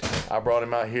night. I brought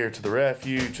him out here to the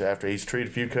refuge after he's treated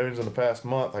a few coons in the past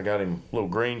month. I got him a little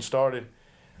green started.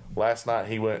 Last night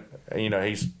he went.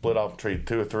 He split off and treated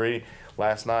 2 or 3.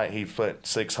 Last night he went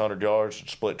 600 yards,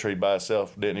 split tree by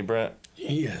himself, didn't he, Brent?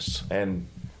 Yes. And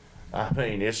I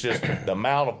mean, it's just the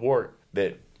amount of work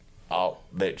that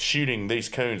shooting these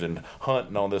coons and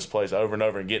hunting on this place over and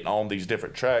over and getting on these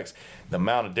different tracks, the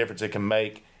amount of difference it can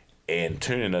make in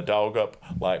tuning a dog up.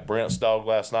 Like Brent's dog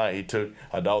last night, he took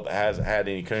a dog that hasn't had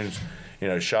any coons,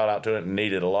 shot out to it and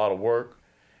needed a lot of work.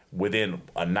 Within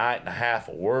a night and a half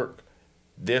of work,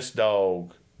 this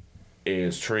dog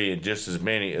is treeing just as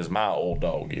many as my old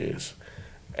dog is.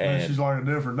 And she's like a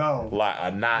different dog. Like a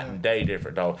night and day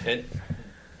different dog. And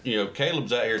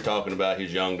Caleb's out here talking about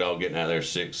his young dog getting out there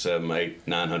 6, 7, 8,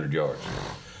 900 yards.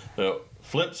 The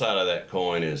flip side of that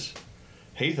coin is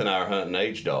Heath and I are hunting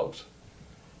age dogs,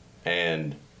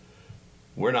 and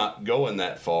we're not going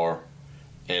that far,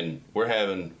 and we're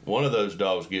having one of those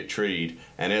dogs get treed,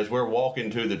 and as we're walking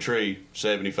to the tree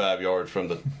 75 yards from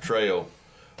the trail,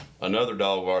 another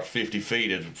dog of ours 50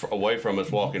 feet is away from us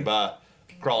walking by,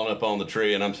 crawling up on the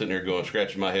tree, and I'm sitting there going,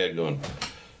 scratching my head going,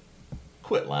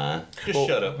 quit lying. Just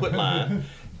shut up. Quit lying.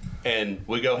 And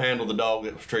we go handle the dog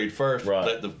that was treated first.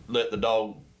 Right. Let the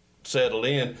dog settle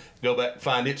in. Go back and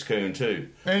find its coon too.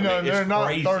 And they're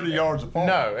not 30 yards apart.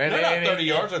 No, and They're not 30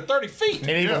 yards. They're 30 feet. And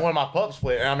even when my pup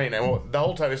split, I mean, and the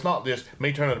whole time it's not just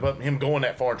me turning the pup and him going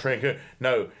that far and treeing coon.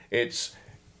 No, it's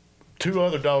 2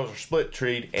 other dogs are split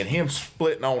treed and him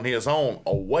splitting on his own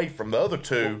away from the other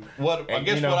 2. What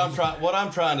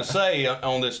I'm trying to say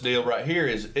on this deal right here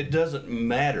is it doesn't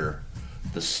matter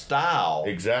the style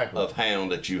exactly of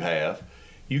hound that you have.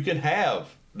 You can have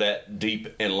that deep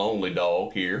and lonely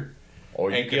dog here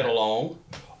and get along,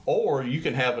 or you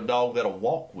can have a dog that'll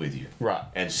walk with you, right,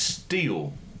 and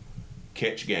still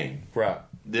catch game. Right.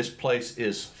 This place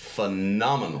is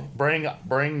phenomenal.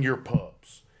 Bring your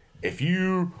pups. If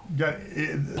you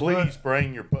please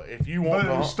bring your pup. If you want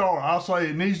to start, I'll say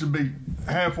it needs to be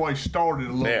halfway started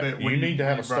a little bit. You need to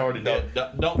have a started dog.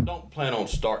 Don't plan on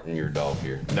starting your dog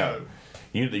here. No.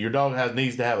 Your dog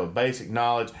needs to have a basic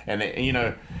knowledge, and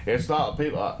it's not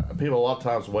people a lot of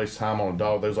times waste time on a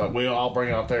dog. There's like, I'll bring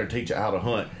it out there and teach it how to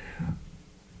hunt.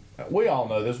 We all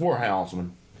know this. We're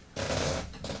houndsmen.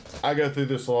 I go through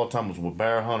this a lot of times with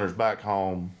bear hunters back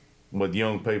home, with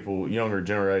young people, younger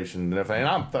generation, and everything.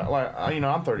 And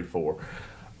I'm 34.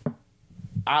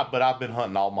 But I've been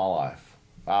hunting all my life.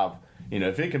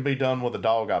 If it can be done with a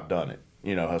dog, I've done it.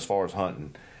 As far as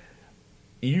hunting.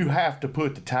 You have to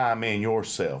put the time in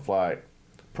yourself. Like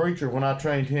Preacher, when I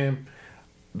trained him,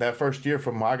 that first year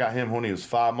I got him when he was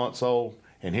 5 months old,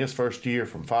 and his first year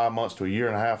from 5 months to a year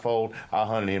and a half old, I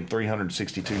hunted him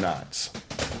 362 nights.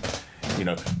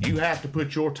 You have to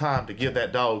put your time to give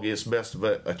that dog its best of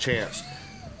a chance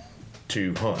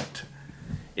to hunt.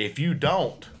 If you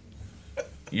don't,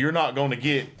 you're not going to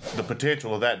get the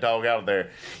potential of that dog out of there.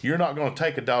 You're not going to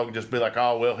take a dog and just be like,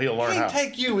 oh, well, he'll learn how. He can't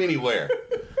take you anywhere.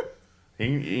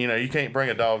 You can't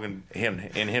bring a dog and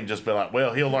him just be like,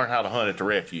 well, he'll learn how to hunt at the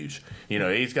refuge.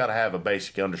 He's got to have a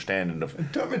basic understanding of.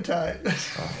 Tummy tight.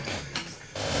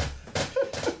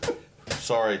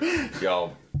 Sorry,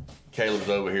 y'all. Caleb's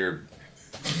over here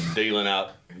dealing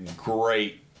out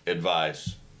great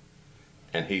advice,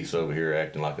 and Heath's over here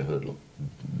acting like a hoodlum.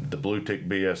 The blue tick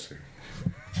BSer.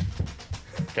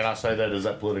 Can I say that? Is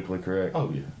that politically correct? Oh,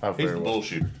 yeah. Oh, he's the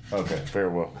bullshooter. Okay, very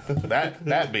well. That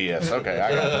BS. Okay,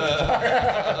 I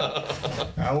got it.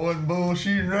 I wasn't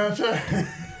bullshooting right there.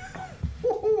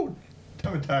 Woo-hoo.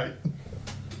 Tummy tight.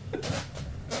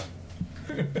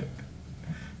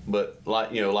 But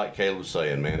like Caleb was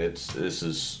saying, man, this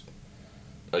is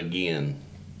again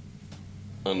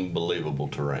unbelievable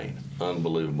terrain,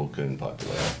 unbelievable coon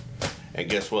population. And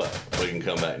guess what? We can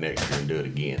come back next year and do it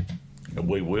again.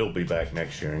 We will be back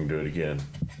next year and do it again.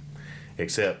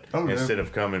 Except instead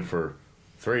of coming for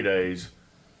 3 days,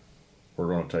 we're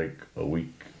going to take a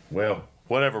week. Well,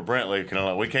 whatever Brentley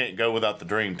can. We can't go without the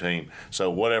dream team. So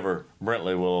whatever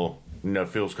Brentley will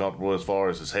feels comfortable as far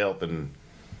as his health and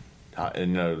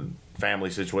family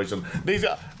situation. These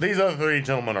other three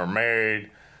gentlemen are married.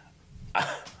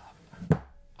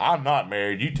 I'm not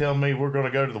married. You tell me we're going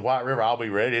to go to the White River, I'll be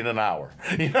ready in an hour.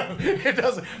 It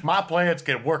doesn't. My plans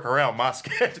can work around my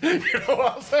schedule. You know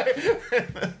what I'm saying?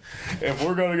 If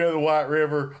we're going to go to the White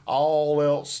River, all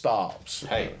else stops.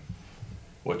 Hey,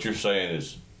 what you're saying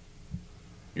is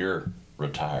you're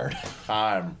retired.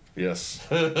 Yes.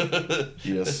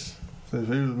 Yes. If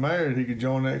he was married, he could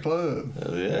join that club.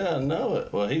 Yeah, I know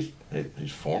it. Well, he's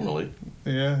formally.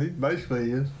 Yeah, he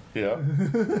basically is. Yeah.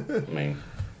 I mean,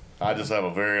 I just have a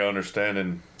very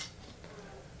understanding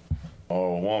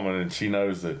woman, and she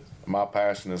knows that my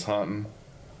passion is hunting.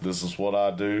 This is what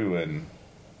I do, and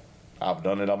I've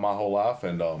done it all my whole life.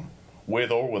 And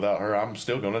with or without her, I'm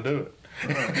still going to do it.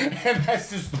 And that's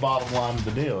just the bottom line of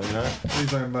the deal, you know. What do you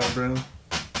think about it, Brendan?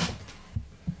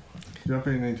 Jump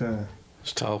in anytime.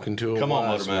 Was talking to a Come on,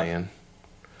 wise Motormouth. man.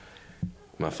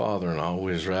 My father-in-law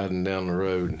was riding down the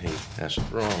road, and I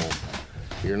said, Ronald,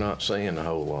 you're not saying a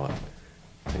whole lot.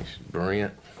 He said,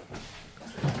 Brent,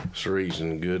 it's the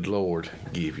reason good Lord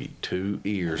give you 2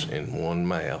 ears and 1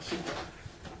 mouth.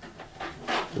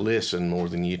 Listen more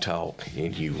than you talk,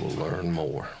 and you will learn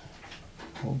more.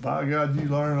 Well, by God, you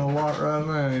learning a lot right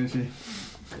now, ain't you?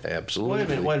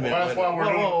 Absolutely. wait a minute. Well, that's why we're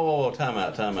doing- Whoa, time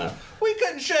out. We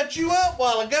couldn't shut you up a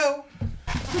while ago.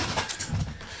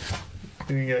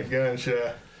 You got gun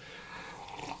shy.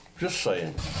 Just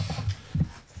saying.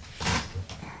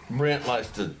 Brent likes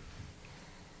to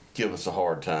give us a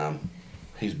hard time.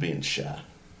 He's being shy.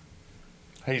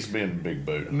 He's been big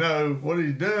booty. No, what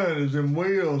he's doing is them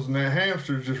wheels and that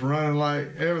hamster's just running like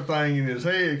everything in his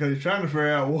head because he's trying to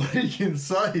figure out what he can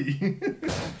say.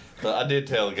 But I did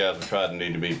tell the guys we tried to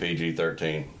need to be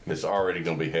PG-13. It's already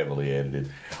going to be heavily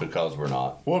edited because we're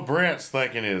not. What Brent's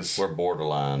thinking is, We're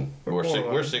borderline. We're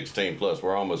borderline. 16 plus.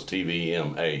 We're almost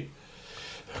TVMA.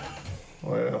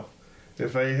 Well,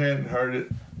 if they hadn't heard it,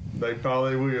 they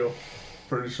probably will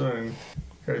pretty soon.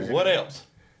 What else?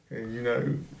 And you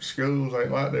know, schools ain't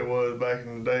like they was back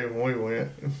in the day when we went.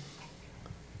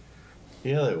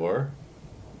 Yeah, they were.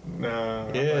 Nah.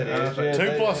 Yeah, it is.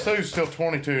 Yeah. 2 plus 2 is still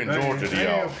 22 in Georgia to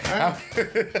y'all.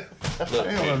 Look, That's what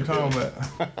I'm talking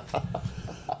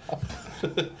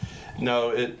about.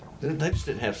 No, they just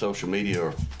didn't have social media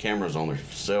or cameras on their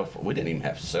cell phone. We didn't even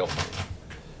have cell phones.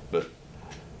 But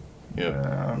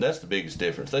that's the biggest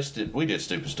difference. We did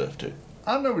stupid stuff too.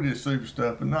 I know we did stupid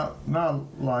stuff, but not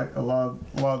like a lot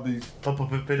of these people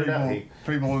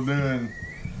are doing.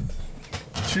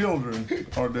 Children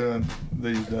are doing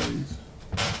these days.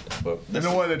 But And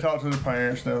the way they talk to their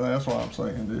parents and everything, that's what I'm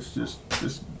saying. This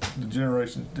the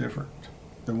generation's different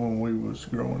than when we was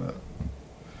growing up.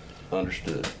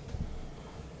 understood.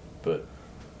 But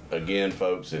again,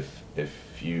 folks, if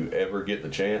you ever get the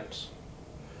chance,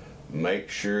 make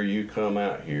sure you come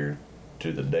out here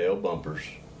to the Dale Bumpers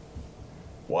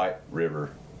White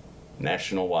River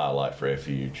National Wildlife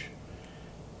Refuge.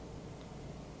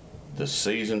 The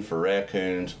season for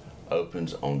raccoons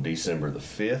opens on December the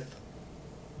 5th.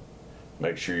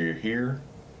 Make sure you're here.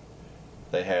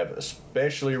 They have a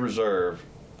specially reserved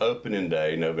opening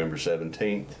day, November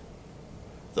 17th.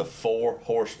 The 4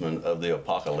 horsemen of the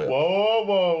apocalypse.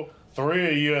 Whoa. 3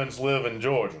 of you live in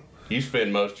Georgia. You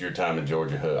spend most of your time in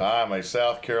Georgia Hub. I'm a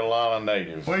South Carolina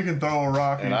native. We can throw a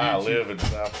rock And I live in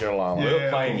South Carolina. We'll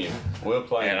claim you. We'll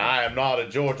claim And you. I am not a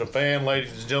Georgia fan,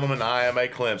 ladies and gentlemen. I am a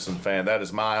Clemson fan. That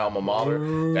is my alma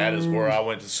mater. That is where I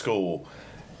went to school.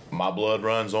 My blood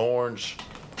runs orange.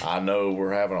 I know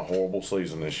we're having a horrible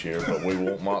season this year, but we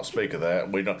will not speak of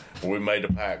that. We made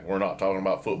a pact. We're not talking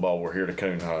about football. We're here to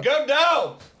coon hunt. Go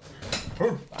Dogs!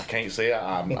 I can't see it.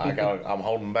 I'm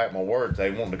holding back my words.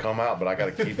 They want to come out, but I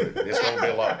got to keep it. It's going to be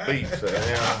a lot of beef. So,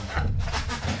 yeah.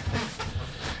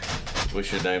 We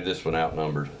should name this one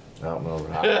Outnumbered.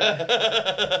 Outnumbered.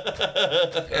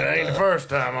 It ain't the first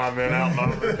time I've been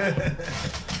outnumbered.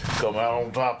 Come out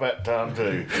on top that time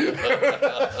too.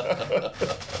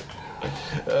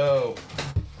 Oh.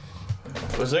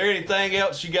 Was there anything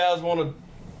else you guys want to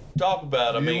talk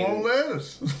about? You won't let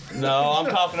us. No, I'm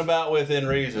talking about within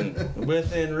reason.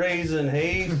 Within reason,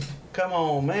 Heath. Come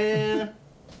on, man.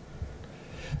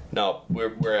 No,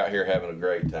 we're out here having a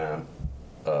great time.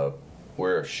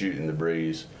 We're shooting the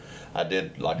breeze.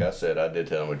 Like I said, I did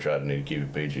tell them we tried to need to keep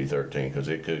it PG-13 because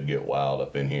it could get wild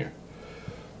up in here.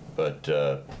 But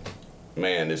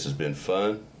man, this has been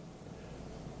fun.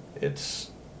 It's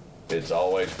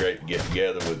always great to get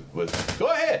together with. Go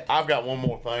ahead. I've got one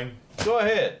more thing. Go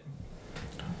ahead.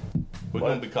 We're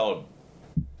going to be called.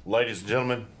 Ladies and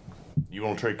gentlemen, You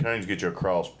want to treat coons? Get you a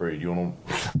crossbreed. You want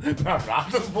to?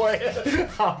 I'm just playing.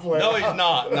 I'm playing. No, he's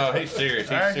not. No, he's serious.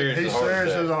 He's serious. He's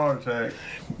serious as a heart attack.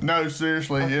 No,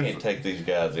 seriously. I can't take these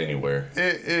guys anywhere.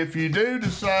 If you do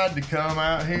decide to come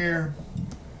out here,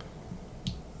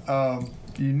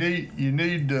 you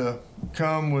need to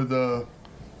come with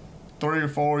 3 or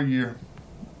 4 of your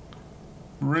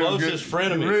Closest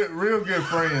frenemies. real good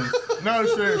friends. No,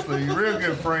 seriously, real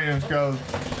good friends. Cause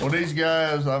these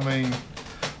guys, I mean,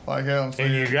 like Alan said,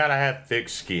 And you gotta have thick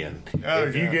skin. Oh,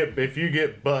 if you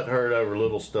get butt hurt over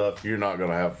little stuff, you're not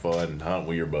gonna have fun and hunt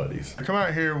with your buddies. come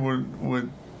out here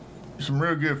with some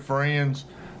real good friends,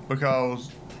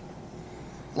 because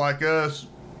like us,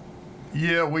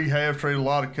 yeah, we have treated a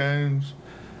lot of coons,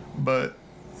 but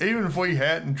even if we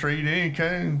hadn't treated any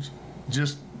coons,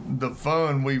 just the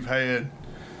fun we've had,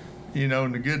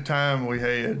 and the good time we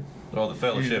had. Oh, the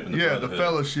fellowship and the the brotherhood.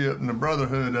 fellowship and the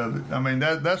brotherhood of it. I mean,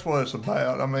 that's what it's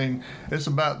about. I mean, it's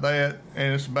about that,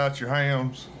 and it's about your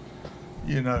hounds.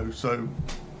 So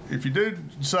if you do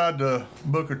decide to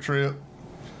book a trip,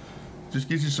 just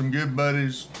get you some good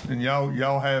buddies, and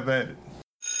y'all have at it.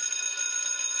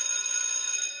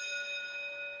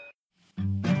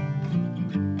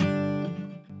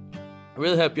 I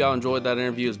really hope y'all enjoyed that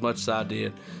interview as much as I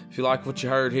did. If you like what you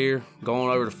heard here, go on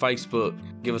over to Facebook,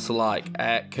 give us a like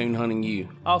at Coon Hunting U.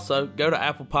 Also, go to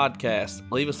Apple Podcasts,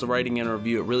 leave us a rating and a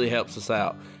review. It really helps us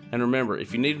out. And remember,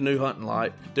 if you need a new hunting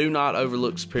light, do not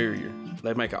overlook Superior.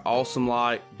 They make an awesome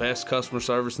light, best customer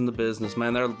service in the business.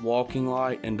 Man, their walking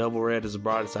light and double red is the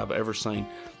brightest I've ever seen.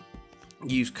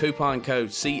 Use coupon code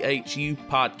CHU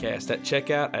podcast at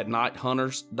checkout at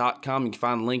nighthunters.com. You can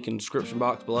find the link in the description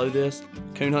box below this.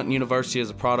 Coon Hunting University is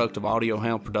a product of Audio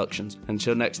Hound Productions.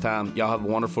 Until next time, y'all have a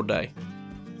wonderful day.